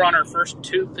score on our first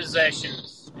 2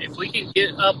 possessions. If we can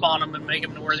get up on them and make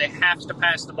them to where they have to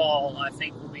pass the ball, I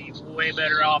think we'll be way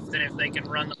better off than if they can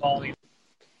run the ball.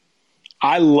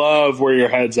 I love where your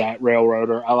head's at,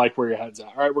 Railroader. I like where your head's at.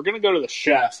 All right, we're going to go to the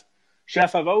chef.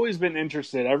 Chef, I've always been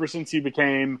interested, ever since you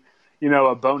became,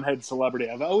 a bonehead celebrity,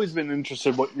 I've always been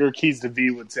interested what your keys to V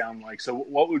would sound like. So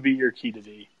what would be your key to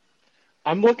V?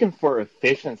 I'm looking for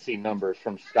efficiency numbers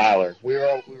from Skyler. We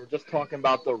were just talking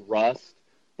about the rust,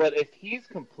 but if he's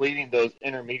completing those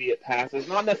intermediate passes,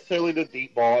 not necessarily the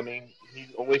deep ball. I mean,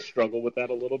 he's always struggled with that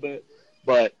a little bit,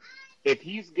 but if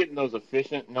he's getting those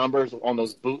efficient numbers on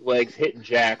those bootlegs, hitting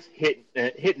jacks,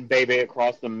 hitting Bebe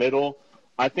across the middle,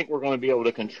 I think we're going to be able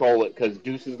to control it because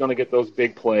Deuce is going to get those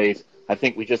big plays. I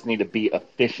think we just need to be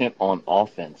efficient on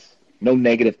offense. No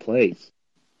negative plays.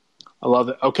 I love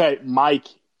it. Okay, Mike,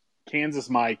 Kansas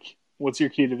Mike, what's your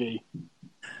key to be?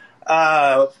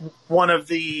 I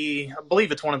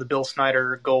believe it's one of the Bill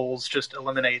Snyder goals, just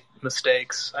eliminate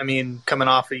mistakes. I mean, coming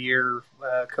off a year,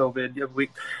 COVID,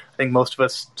 I think most of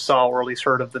us saw or at least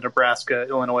heard of the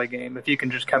Nebraska-Illinois game. If you can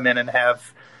just come in and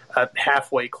have a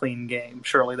halfway clean game,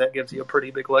 surely that gives you a pretty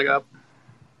big leg up.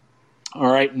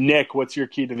 All right, Nick, what's your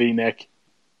key to be, Nick?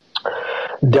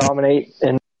 Dominate.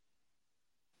 And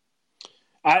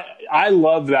I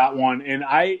love that one, and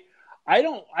I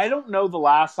don't know the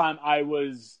last time I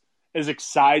was as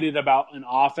excited about an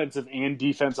offensive and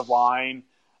defensive line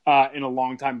in a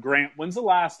long time. Grant, when's the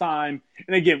last time?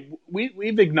 And again,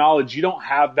 we've acknowledged you don't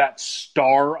have that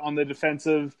star on the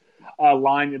defensive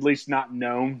line, at least not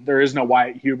known. There is no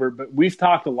Wyatt Hubert, but we've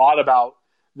talked a lot about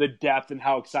the depth and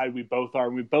how excited we both are.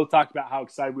 And we both talked about how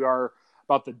excited we are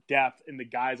about the depth and the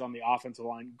guys on the offensive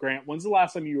line. Grant, when's the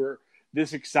last time you were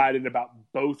this excited about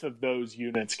both of those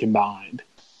units combined?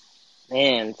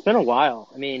 Man, it's been a while.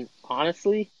 I mean,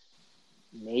 honestly,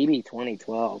 maybe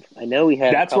 2012. I know we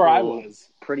had That's where I was.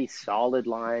 Pretty solid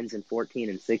lines in 14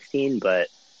 and 16, but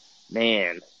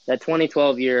man, that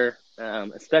 2012 year,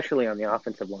 especially on the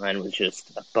offensive line, was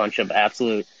just a bunch of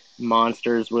absolute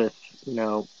monsters with,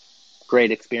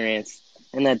 great experience.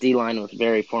 And that D-line was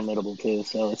very formidable too.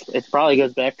 So it probably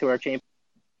goes back to our champion.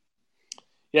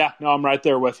 Yeah, no, I'm right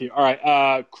there with you. All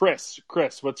right, Chris,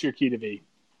 what's your key to be?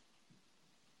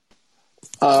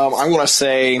 I want to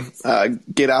say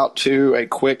get out to a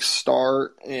quick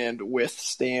start and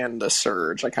withstand the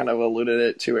surge. I kind of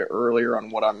alluded to it earlier on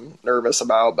what I'm nervous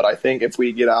about, but I think if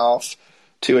we get off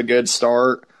to a good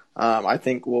start, I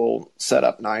think we'll set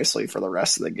up nicely for the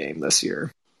rest of the game this year.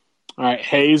 All right,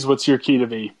 Hayes, what's your key to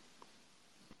be?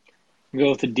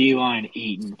 Go with the D-line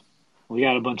eating. We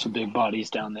got a bunch of big bodies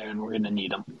down there, and we're going to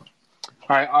need them.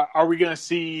 All right, are we going to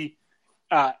see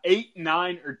 8,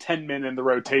 9, or 10 men in the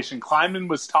rotation? Kleinman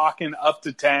was talking up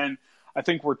to 10. I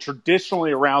think we're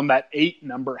traditionally around that 8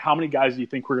 number. How many guys do you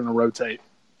think we're going to rotate?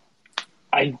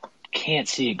 I can't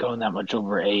see it going that much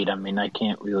over 8. I mean, I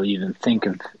can't really even think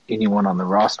of anyone on the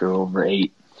roster over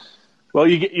 8. Well,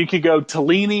 you could go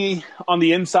Tellini on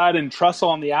the inside and Trussell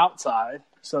on the outside,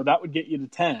 so that would get you to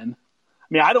 10. I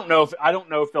mean, I don't know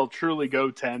if they'll truly go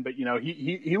 10, but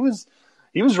he was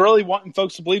really wanting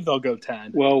folks to believe they'll go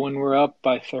 10. Well, when we're up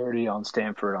by 30 on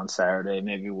Stanford on Saturday,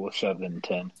 maybe we'll shove in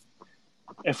 10.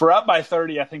 If we're up by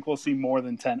 30, I think we'll see more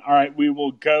than 10. All right, we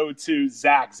will go to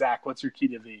Zach. Zach, what's your key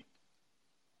to V?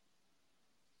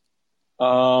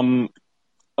 I'm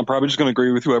probably just going to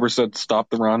agree with whoever said stop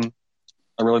the run.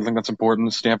 I really think that's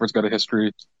important. Stanford's got a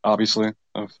history, obviously,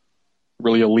 of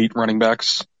really elite running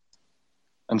backs.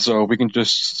 And so if we can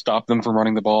just stop them from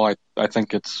running the ball, I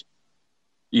think it's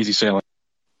easy sailing.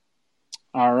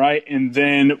 All right, and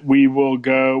then we will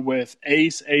go with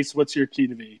Ace. Ace, what's your key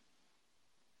to V?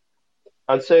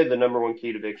 I'd say the number one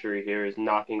key to victory here is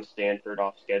knocking Stanford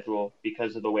off schedule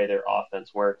because of the way their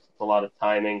offense works. It's a lot of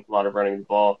timing, a lot of running the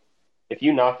ball. If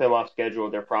you knock them off schedule,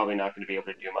 they're probably not going to be able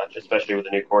to do much, especially with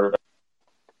a new quarterback.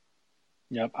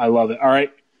 Yep, I love it. All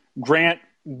right, Grant,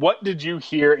 what did you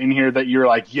hear in here that you're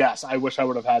like, yes, I wish I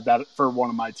would have had that for one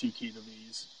of my 2 key to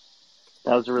V's?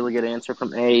 That was a really good answer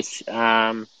from Ace.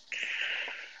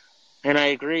 And I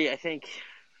agree. I think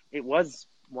it was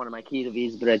one of my key to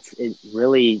V's, but it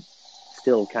really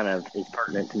still kind of is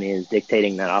pertinent to me is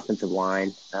dictating that offensive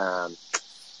line.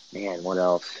 Man, what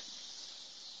else?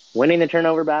 Winning the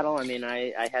turnover battle. I mean,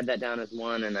 I had that down as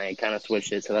 1, and I kind of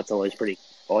switched it, so that's always pretty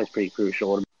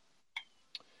crucial.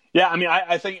 Yeah, I mean,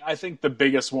 I think the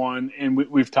biggest one, and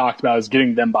we've talked about, is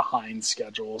getting them behind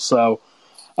schedule. So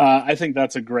I think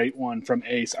that's a great one from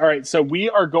Ace. All right, so we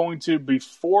are going to,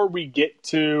 before we get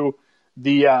to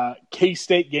the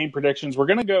K-State game predictions, we're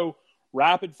going to go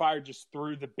rapid fire just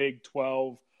through the Big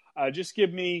 12. Just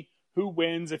give me who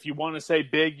wins. If you want to say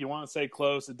big, you want to say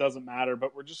close, it doesn't matter.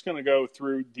 But we're just going to go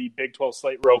through the Big 12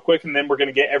 slate real quick, and then we're going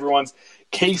to get everyone's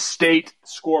K-State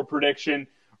score prediction.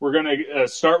 We're going to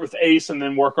start with Ace and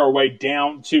then work our way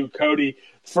down to Cody.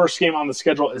 First game on the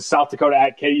schedule is South Dakota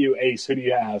at KU. Ace, who do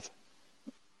you have?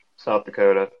 South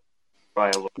Dakota.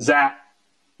 Zach.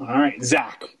 All right,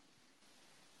 Zach.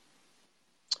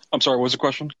 I'm sorry, what was the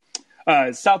question?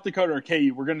 South Dakota or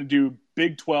KU. We're going to do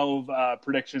Big 12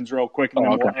 predictions real quick, and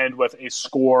then okay. we'll end with a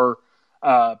score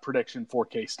prediction for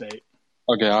K-State.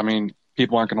 Okay, I mean,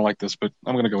 people aren't going to like this, but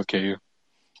I'm going to go with KU.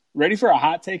 Ready for a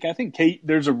hot take? I think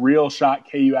there's a real shot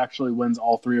KU actually wins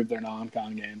all 3 of their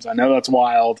non-con games. I know that's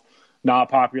wild, not a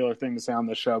popular thing to say on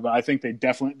this show, but I think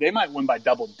they might win by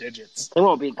double digits. They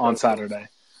won't beat on Coastal. Saturday.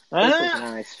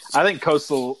 Nice. I think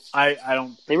Coastal. I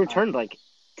don't. They returned like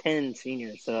 10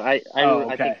 seniors, so I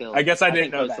okay. think I guess I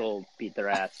didn't know Coastal beat their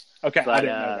ass. Okay, but, I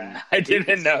didn't know that. I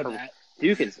didn't know that.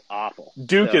 Duke is awful.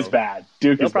 Duke is bad.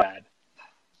 Duke is bad.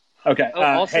 Okay.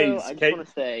 Also, Hayes, I just want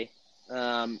to say,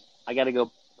 I got to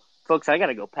go, folks. I got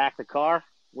to go pack the car.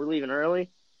 We're leaving early,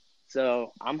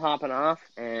 so I'm hopping off.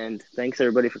 And thanks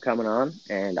everybody for coming on.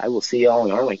 And I will see you all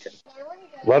in Arlington.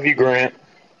 Love you, Grant.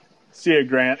 See you,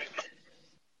 Grant.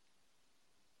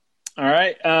 All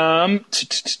right.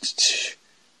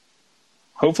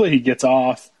 Hopefully he gets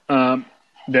off.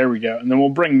 There we go. And then we'll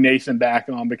bring Nathan back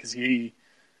on because he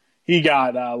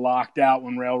got locked out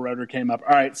when Railroader came up.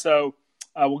 All right, so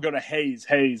we'll go to Hayes.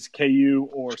 Hayes, KU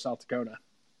or South Dakota?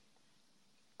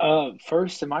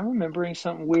 First, am I remembering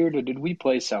something weird, or did we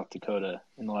play South Dakota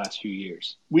in the last few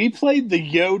years? We played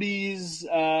the Yotes.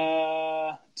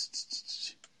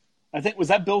 I think, was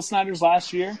that Bill Snyder's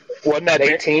last year? Wasn't that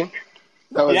 18?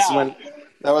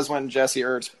 That was when Jesse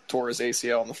Ertz tore his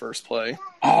ACL in the first play.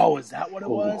 Oh, is that what it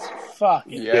was? Fuck.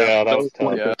 Yeah, that was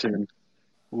tough. Yeah.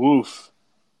 Woof.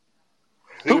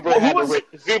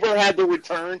 Zuber had to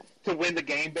return to win the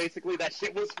game, basically. That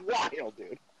shit was wild,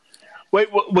 dude. Wait,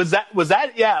 was that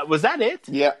it?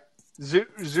 Yeah.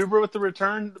 Zuber with the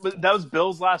return? That was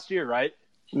Bill's last year, right?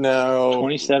 No.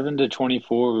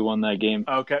 27-24, we won that game.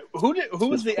 Okay. Who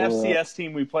was the FCS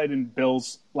team we played in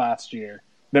Bill's last year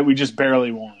that we just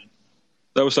barely won?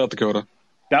 That was South Dakota.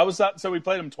 That was that. So we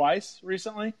played them twice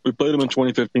recently? We played them in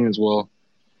 2015 as well.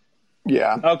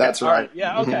 Yeah, okay, that's right. All right.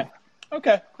 Yeah, okay. Mm-hmm.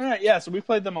 Okay. All right. Yeah, so we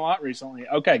played them a lot recently.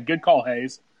 Okay, good call,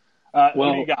 Hayes. What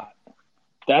do you got?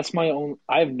 That's my own.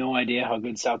 I have no idea how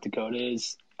good South Dakota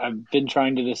is. I've been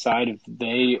trying to decide if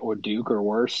they or Duke are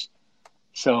worse.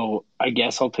 So I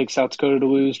guess I'll pick South Dakota to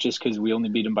lose just because we only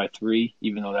beat them by 3,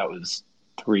 even though that was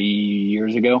 3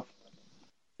 years ago.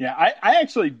 Yeah, I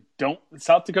actually don't.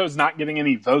 South Dakota's not getting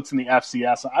any votes in the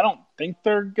FCS. So I don't think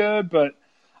they're good, but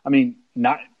KU's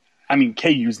not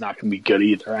going to be good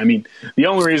either. I mean, the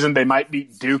only reason they might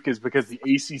beat Duke is because the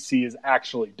ACC is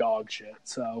actually dog shit.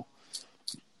 So,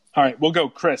 all right, we'll go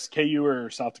Chris, KU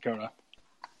or South Dakota?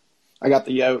 I got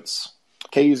the Yotes.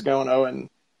 KU's going 0.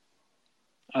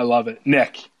 I love it.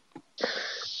 Nick?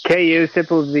 KU,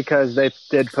 simply because they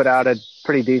did put out a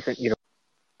pretty decent,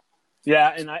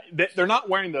 Yeah, and they're not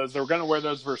wearing those. They're going to wear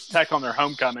those versus Tech on their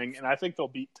homecoming, and I think they'll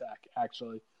beat Tech,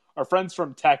 actually. Our friends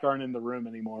from Tech aren't in the room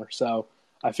anymore, so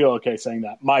I feel okay saying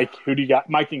that. Mike, who do you got?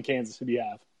 Mike in Kansas, who do you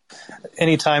have?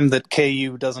 Anytime that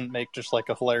KU doesn't make just like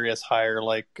a hilarious hire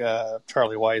like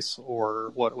Charlie Weiss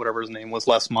or whatever his name was,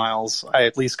 Les Miles, I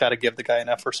at least got to give the guy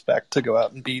enough respect to go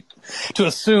out and to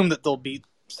assume that they'll beat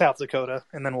South Dakota,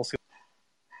 and then we'll see.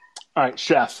 All right,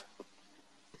 Chef.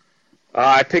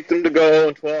 I picked them to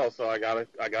go 0-12, so I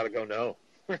gotta go no.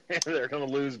 They're gonna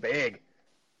lose big.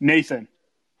 Nathan.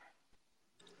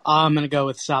 I'm going to go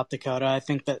with South Dakota. I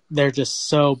think that they're just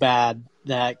so bad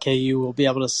that KU will be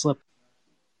able to slip.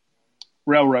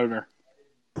 Railroader.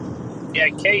 Yeah,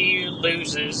 KU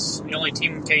loses. The only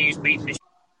team KU's beaten is.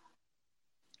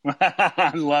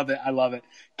 I love it.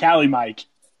 Callie, Mike.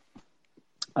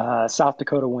 South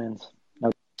Dakota wins.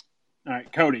 All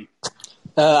right, Cody.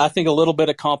 I think a little bit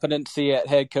of competency at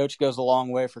head coach goes a long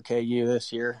way for KU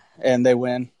this year, and they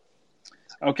win.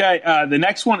 Okay, the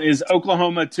next one is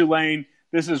Oklahoma-Tulane.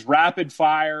 This is rapid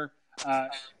fire.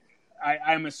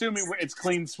 I'm assuming it's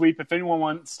clean sweep. If anyone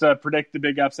wants to predict the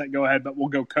big upset, go ahead, but we'll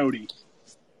go Cody.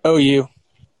 OU.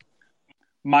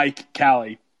 Mike,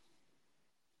 Callie.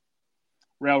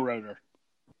 Railroader.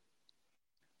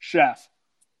 Chef.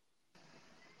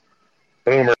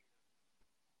 Boomer.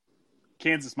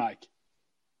 Kansas, Mike.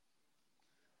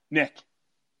 Nick.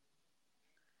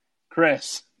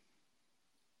 Chris.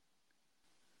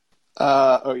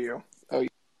 OU.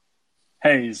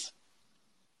 Hayes.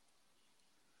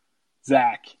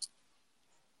 Zach.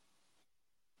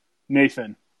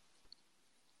 Nathan.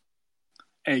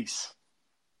 Ace.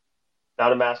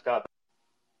 Not a mascot.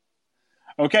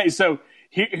 Okay, so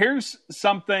here's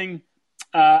something.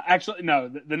 Actually, no.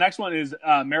 The next one is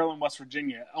Maryland, West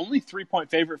Virginia. Only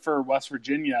 3-point favorite for West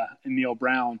Virginia and Neil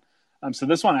Brown. So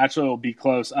this one actually will be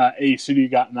close. Ace, who do you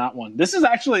got in that one? This is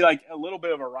actually like a little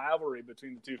bit of a rivalry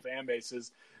between the two fan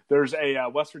bases. There's a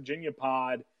West Virginia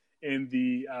pod in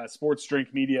the sports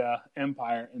drink media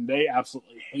empire, and they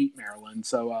absolutely hate Maryland.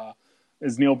 So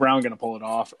is Neil Brown going to pull it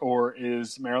off, or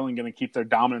is Maryland going to keep their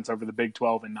dominance over the Big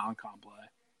 12 in non-con play?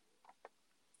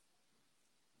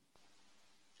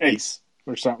 Ace.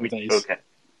 We're starting with Ace.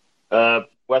 Okay.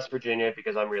 West Virginia,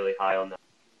 because I'm really high on them.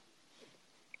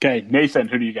 Okay, Nathan,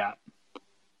 who do you got?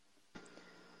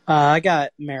 I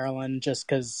got Maryland just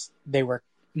because they were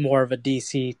more of a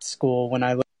DC school when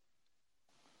I.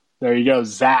 There you go,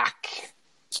 Zach.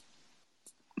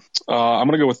 I'm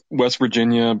going to go with West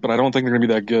Virginia, but I don't think they're going to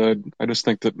be that good. I just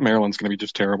think that Maryland's going to be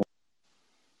just terrible.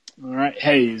 All right,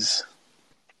 Hayes.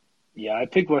 Yeah, I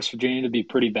picked West Virginia to be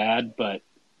pretty bad, but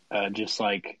just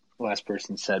like last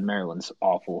person said, Maryland's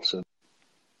awful. So,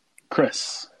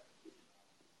 Chris.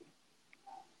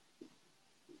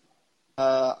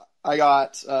 I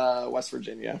got West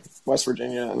Virginia. West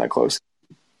Virginia in that close.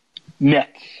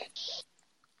 Nick.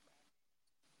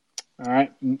 All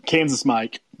right, Kansas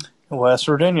Mike. West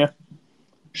Virginia.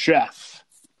 Chef.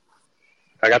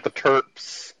 I got the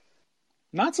Terps.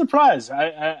 Not surprised.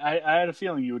 I had a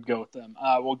feeling you would go with them.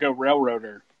 We'll go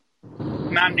Railroader.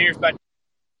 Mountaineers by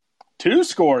 2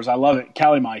 scores. I love it.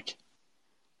 Callie Mike.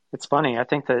 It's funny. I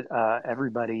think that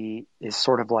everybody is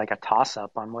sort of like a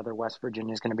toss-up on whether West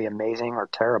Virginia is going to be amazing or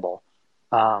terrible.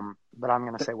 But I'm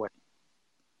going to say West.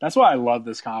 That's why I love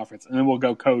this conference. And then we'll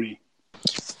go Cody.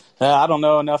 I don't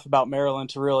know enough about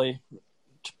Maryland to really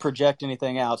project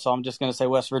anything out, so I'm just going to say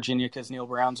West Virginia because Neil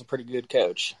Brown's a pretty good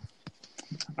coach.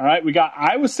 All right, we got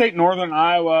Iowa State, Northern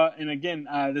Iowa. And again,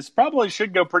 this probably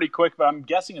should go pretty quick, but I'm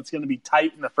guessing it's going to be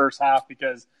tight in the first half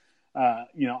because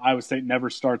Iowa State never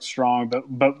starts strong,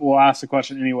 but we'll ask the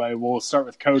question anyway. We'll start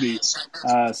with Cody.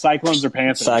 Cyclones or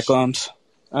Panthers? Cyclones,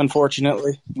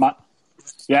 unfortunately.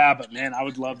 Yeah, but man, I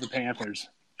would love the Panthers.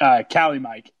 Callie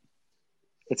Mike.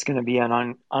 It's going to be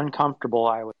an uncomfortable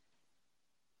Iowa.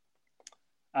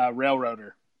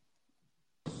 Railroader.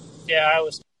 Yeah, I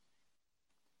was.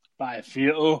 By a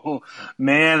field. Oh,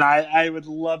 man, I would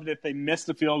love it if they missed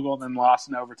a field goal and then lost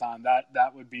in overtime.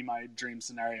 That would be my dream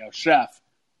scenario. Chef.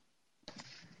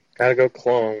 Gotta go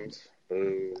Clones.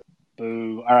 Boo.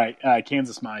 Boo. All right,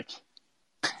 Kansas Mike.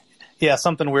 Yeah,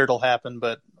 something weird will happen,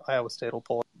 but Iowa State will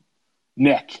pull it.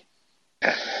 Nick.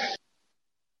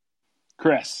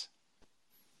 Chris.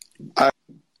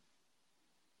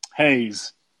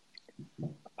 Hayes.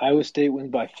 Iowa State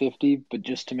wins by 50, but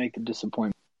just to make the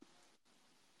disappointment.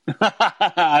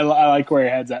 I like where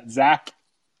your head's at. Zach.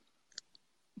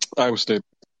 Iowa State.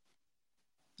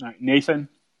 All right, Nathan.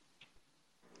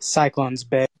 Cyclones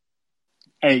Bay.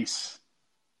 Ace.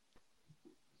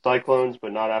 Cyclones,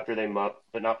 but not before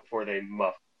they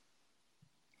muff.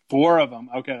 4 of them.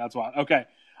 Okay, that's wild. Okay.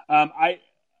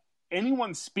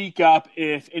 Anyone speak up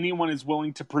if anyone is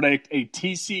willing to predict a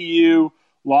TCU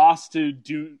loss to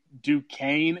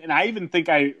Duquesne? And I even think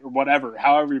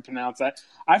however you pronounce that.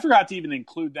 I forgot to even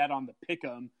include that on the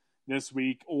pick'em this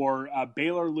week, or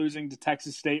Baylor losing to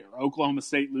Texas State or Oklahoma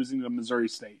State losing to Missouri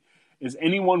State. Is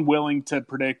anyone willing to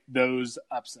predict those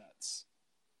upsets?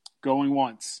 Going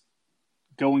once.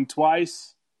 Going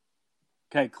twice.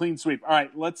 Okay, clean sweep. All right,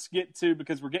 let's get to,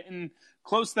 because we're getting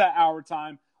close to that hour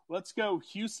time, let's go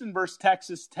Houston versus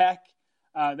Texas Tech.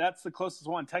 That's the closest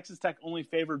one. Texas Tech only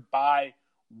favored by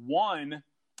 1.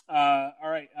 All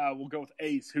right, we'll go with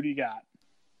Ace. Who do you got?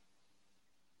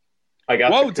 I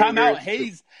got. Whoa, timeout.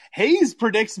 Hayes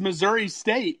predicts Missouri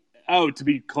State. Oh, to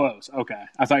be close. Okay.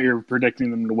 I thought you were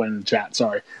predicting them to win in the chat.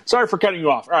 Sorry for cutting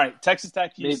you off. All right, Texas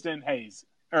Tech, Houston, Hayes.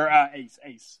 Or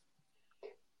Ace.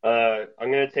 I'm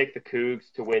going to take the Cougs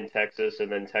to win Texas,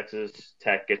 and then Texas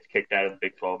Tech gets kicked out of the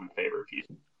Big 12 in favor of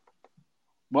Houston.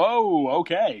 Whoa,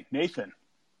 okay. Nathan.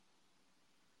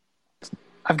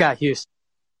 I've got Houston.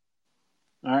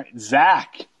 All right,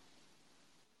 Zach.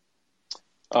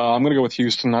 I'm going to go with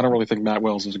Houston. I don't really think Matt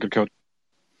Wells is a good coach.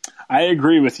 I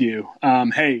agree with you.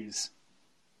 Hayes.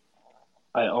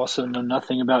 I also know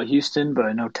nothing about Houston, but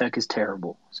I know Tech is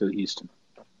terrible, so Houston.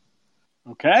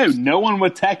 Okay, no one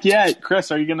with Tech yet. Chris,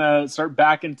 are you going to start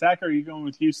back in Tech, or are you going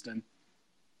with Houston?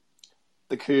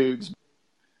 The Cougs.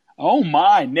 Oh,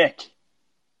 my, Nick.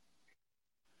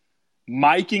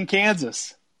 Mike in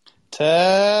Kansas.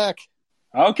 Tech.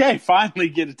 Okay, finally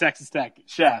get a Texas Tech.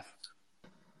 Chef.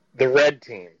 The red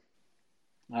team.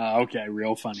 Okay,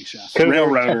 real funny, Chef.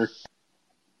 Railroader.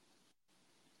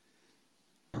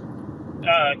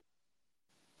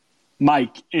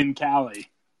 Mike in Cali.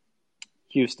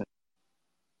 Houston.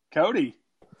 Cody.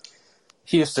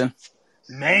 Houston.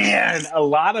 Man, a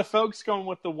lot of folks going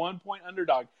with the 1-point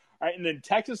underdog. All right, and then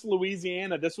Texas,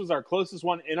 Louisiana. This was our closest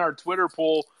one in our Twitter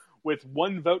poll. with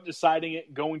one vote deciding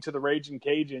it going to the Raging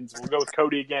Cajuns. We'll go with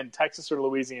Cody again. Texas or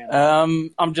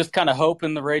Louisiana? I'm just kind of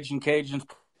hoping the Raging Cajuns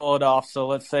pull it off, so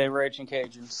let's say Raging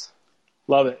Cajuns.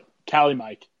 Love it. Callie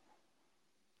Mike.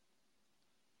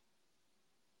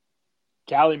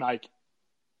 Callie Mike.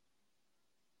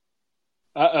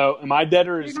 Uh-oh. Am I dead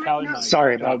or is Callie Mike?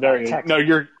 Sorry about there that. you go.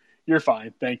 No, you're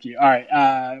fine. Thank you. All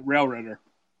right. Railroader.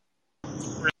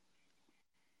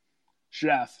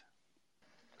 Chef.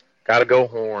 Gotta go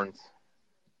Horns.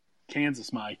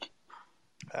 Kansas Mike.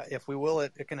 If we will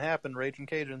it can happen. Raging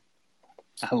Cajun.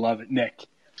 I love it. Nick.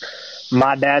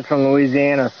 My dad's from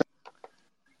Louisiana.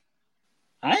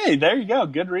 Hey, there you go.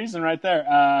 Good reason right there.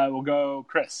 We'll go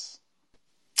Chris.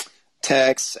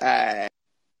 Tex.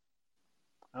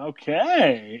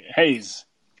 Okay. Hayes.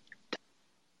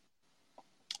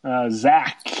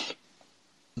 Zach.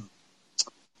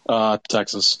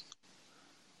 Texas.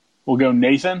 We'll go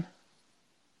Nathan.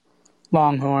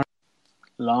 Longhorn.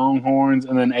 Longhorns,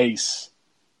 and then Ace.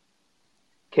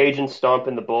 Cajun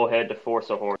stomping the bullhead to force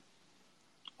a horn.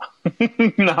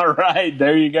 All right,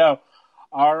 there you go.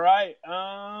 All right.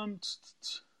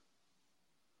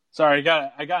 Sorry,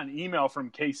 I got an email from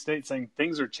K-State saying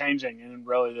things are changing, and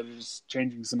really they're just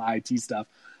changing some IT stuff.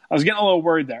 I was getting a little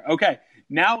worried there. Okay,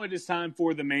 now it is time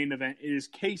for the main event. It is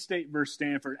K-State versus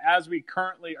Stanford. As we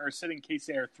currently are sitting,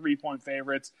 K-State are 3-point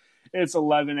favorites. It's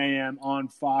 11 a.m. on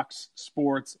Fox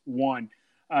Sports 1.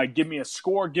 Give me a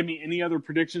score. Give me any other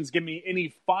predictions. Give me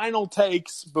any final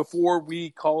takes before we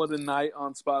call it a night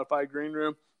on Spotify Green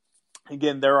Room.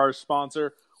 Again, they're our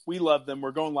sponsor. We love them.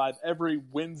 We're going live every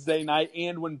Wednesday night.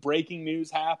 And when breaking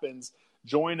news happens,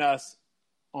 join us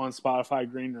on Spotify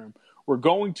Green Room. We're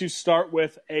going to start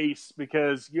with Ace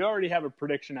because you already have a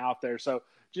prediction out there. So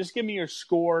just give me your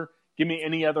score. Give me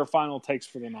any other final takes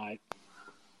for the night.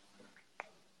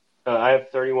 I have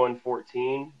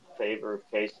 31-14 favor of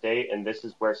K-State, and this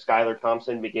is where Skylar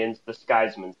Thompson begins the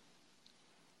Skiesman.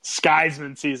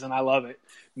 Skiesman season. I love it.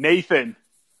 Nathan.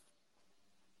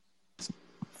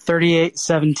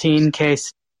 38-17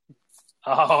 Case.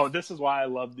 Oh, this is why I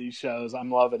love these shows. I'm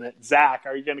loving it. Zach,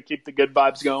 are you going to keep the good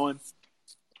vibes going?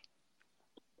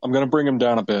 I'm going to bring him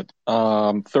down a bit.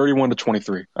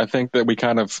 31-23. I think that we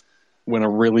kind of win a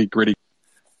really gritty.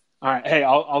 All right. Hey,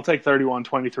 I'll take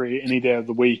 31-23 any day of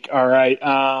the week. All right.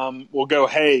 We'll go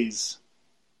Hayes.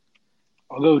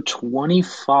 I'll go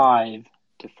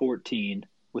 25-14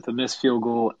 with a missed field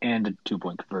goal and a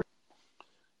 2-point conversion.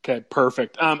 Okay,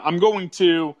 perfect. I'm going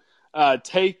to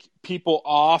take people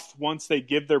off once they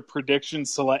give their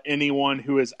predictions to let anyone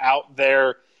who is out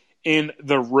there in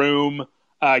the room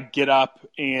get up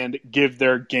and give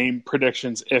their game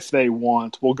predictions if they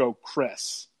want. We'll go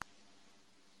Chris.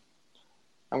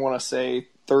 I want to say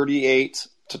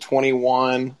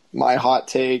 38-21. My hot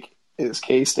take is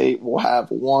K-State will have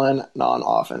one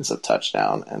non-offensive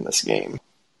touchdown in this game.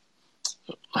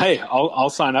 Hey, I'll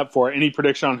sign up for it. Any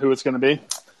prediction on who it's going to be?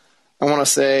 I want to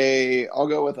say I'll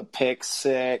go with a pick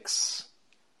six.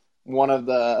 One of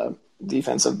the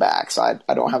defensive backs. I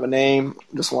don't have a name.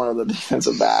 Just one of the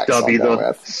defensive backs. Stubby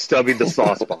the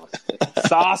sauce boss.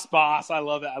 Sauce boss. I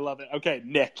love it. Okay,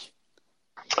 Nick.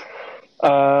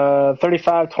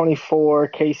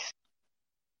 35-24 Case.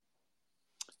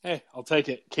 Hey, I'll take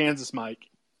it. Kansas Mike.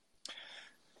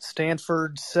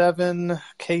 Stanford 7,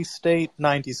 K-State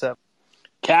 97.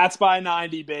 Cats by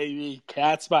 90, baby.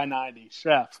 Cats by 90.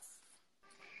 Chef.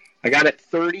 I got it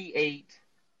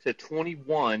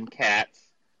 38-21 Cats.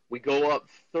 We go up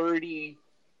 35-7,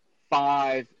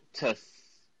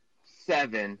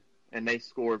 and they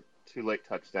score 2 late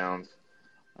touchdowns.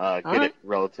 Get it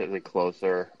relatively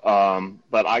closer.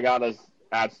 But I got us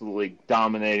absolutely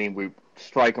dominating. We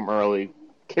strike them early,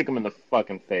 kick them in the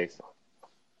fucking face.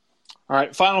 All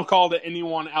right, final call to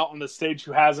anyone out on the stage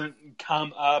who hasn't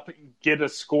come up, get a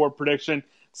score prediction.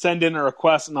 Send in a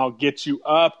request, and I'll get you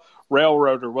up.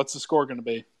 Railroader, what's the score going to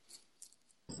be?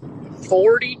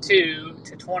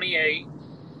 42-28.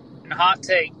 And hot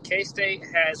take, K-State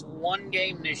has one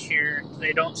game this year.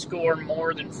 They don't score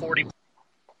more than 40.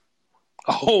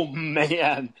 Oh,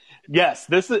 man. Yes,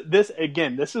 this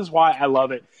is why I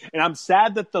love it. And I'm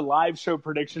sad that the live show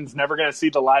prediction's never going to see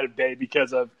the light of day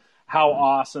because of how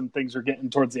awesome things are getting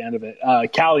towards the end of it.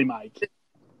 Callie Mike.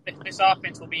 This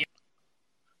offense will be.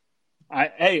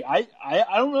 I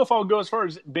don't know if I'll go as far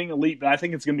as being elite, but I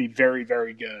think it's going to be very,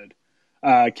 very good.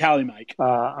 Callie Mike.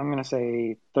 I'm going to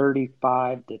say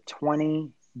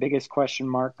 35-20. Biggest question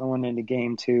mark going into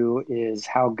game 2 is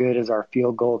how good is our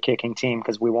field goal kicking team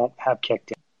because we won't have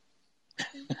kicked it.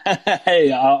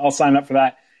 Hey, I'll sign up for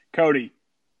that. Cody.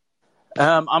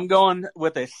 I'm going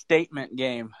with a statement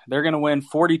game. They're going to win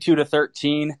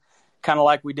 42-13. kind of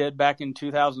like we did back in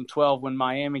 2012 when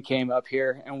Miami came up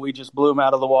here, and we just blew them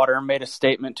out of the water and made a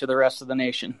statement to the rest of the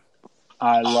nation.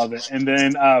 I love it. And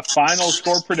then final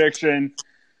score prediction,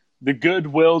 the good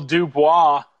Will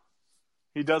Dubois.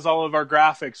 He does all of our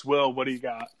graphics. Will, what do you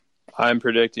got? I'm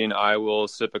predicting I will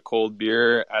sip a cold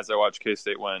beer as I watch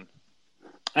K-State win.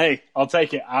 Hey, I'll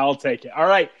take it. All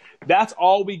right, that's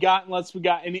all we got. Unless we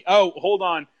got any. Oh, hold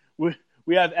on.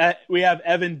 We have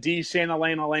Evan D.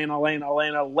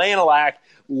 Lanalack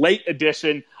late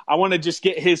edition. I want to just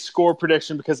get his score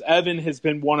prediction because Evan has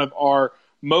been one of our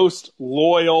most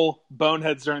loyal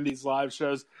boneheads during these live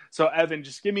shows. So Evan,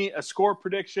 just give me a score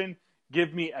prediction.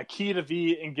 Give me a key to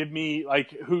V, and give me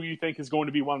like who you think is going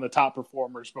to be one of the top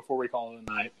performers before we call it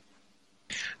a night.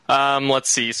 Let's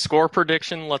see. Score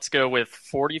prediction. Let's go with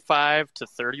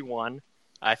 45-31.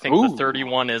 I think the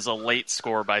 31 is a late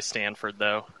score by Stanford,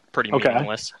 though. Pretty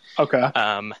meaningless.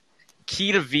 Okay.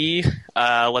 Key to V.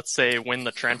 Let's say win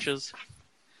the trenches.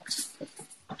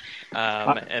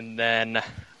 And then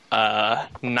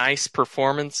nice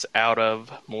performance out of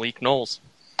Malik Knowles.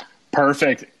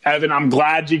 Perfect. Evan, I'm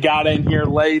glad you got in here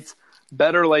late.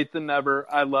 Better late than never.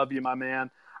 I love you, my man.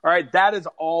 All right, that is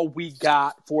all we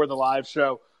got for the live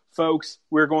show. Folks,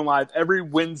 we're going live every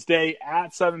Wednesday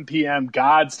at 7 p.m.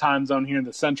 God's time zone here in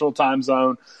the Central Time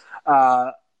Zone.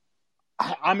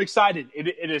 I'm excited.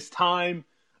 It is time.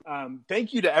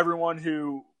 Thank you to everyone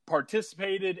who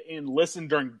participated and listened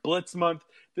during Blitz Month.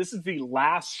 This is the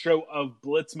last show of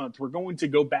Blitz Month. We're going to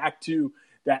go back to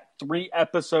that 3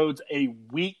 episodes a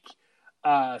week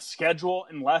schedule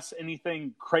unless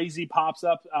anything crazy pops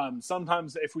up.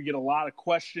 Sometimes if we get a lot of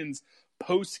questions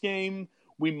post-game,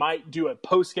 we might do a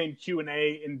post-game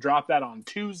Q&A and drop that on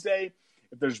Tuesday.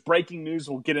 If there's breaking news,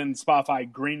 we'll get in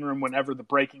Spotify Green Room whenever the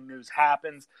breaking news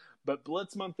happens. But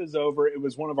Blitz Month is over. It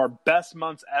was one of our best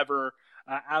months ever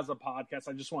as a podcast.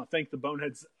 I just want to thank the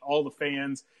Boneheads, all the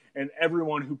fans, and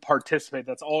everyone who participated.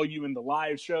 That's all you in the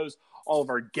live shows, all of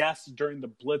our guests during the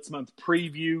Blitz Month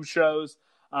preview shows.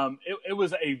 It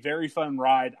was a very fun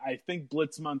ride. I think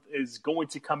Blitz Month is going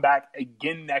to come back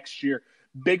again next year,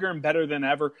 bigger and better than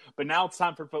ever. But now it's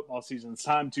time for football season. It's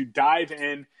time to dive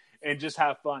in and just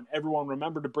have fun. Everyone,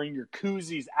 remember to bring your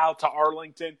koozies out to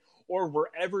Arlington or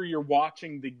wherever you're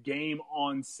watching the game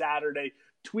on Saturday.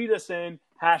 Tweet us in,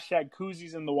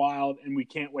 #koozies in the wild, and we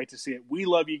can't wait to see it. We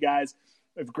love you guys.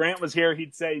 If Grant was here,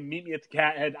 he'd say, meet me at the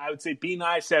Cat Head. I would say, be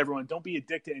nice to everyone. Don't be a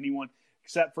dick to anyone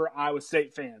except for Iowa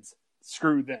State fans.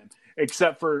 Screw them.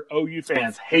 Except for OU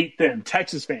fans. Hate them.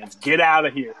 Texas fans. Get out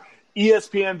of here.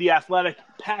 ESPN, The Athletic,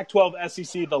 Pac-12,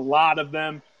 SEC, the lot of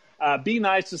them. Be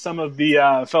nice to some of the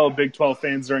fellow Big 12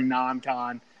 fans during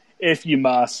non-con, if you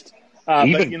must.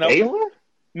 Even but, Baylor?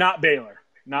 Not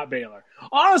Baylor.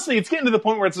 Honestly, it's getting to the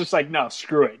point where it's just like, no,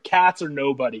 screw it. Cats are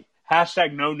nobody.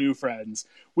 #no new friends.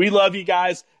 We love you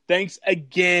guys. Thanks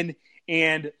again,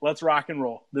 and let's rock and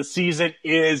roll. The season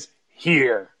is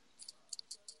here.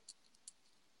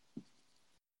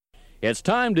 It's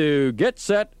time to get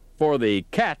set for the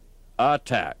Cat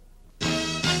Attack. You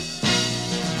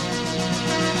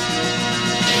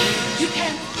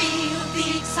can feel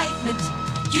the excitement.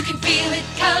 You can feel it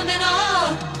coming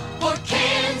on. For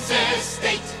Kansas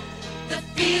State, the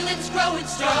feeling's growing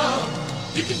strong.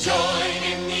 You can join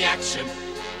in the action.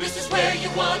 This is where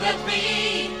you want to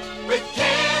be. With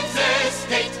Kansas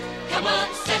State, come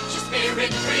on, set your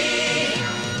spirit free.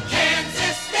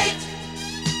 Kansas State,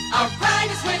 our pride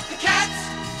is with the Cats.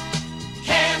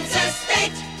 Kansas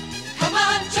State, come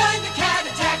on, join the Cat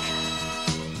Attack.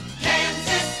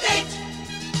 Kansas State,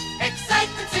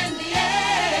 excitement's in the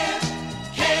air.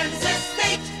 Kansas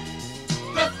State,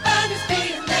 the fun is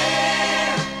being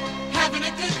there. Having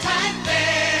a good time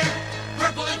there.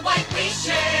 Purple and white we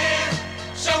share.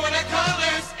 Showing our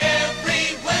colors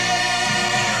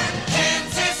everywhere.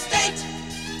 Kansas State,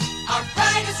 our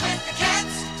pride is with the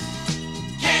Cats.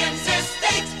 Kansas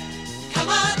State, come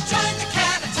on, join the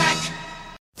Cat Attack.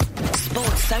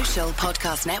 Sports Social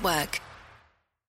Podcast Network.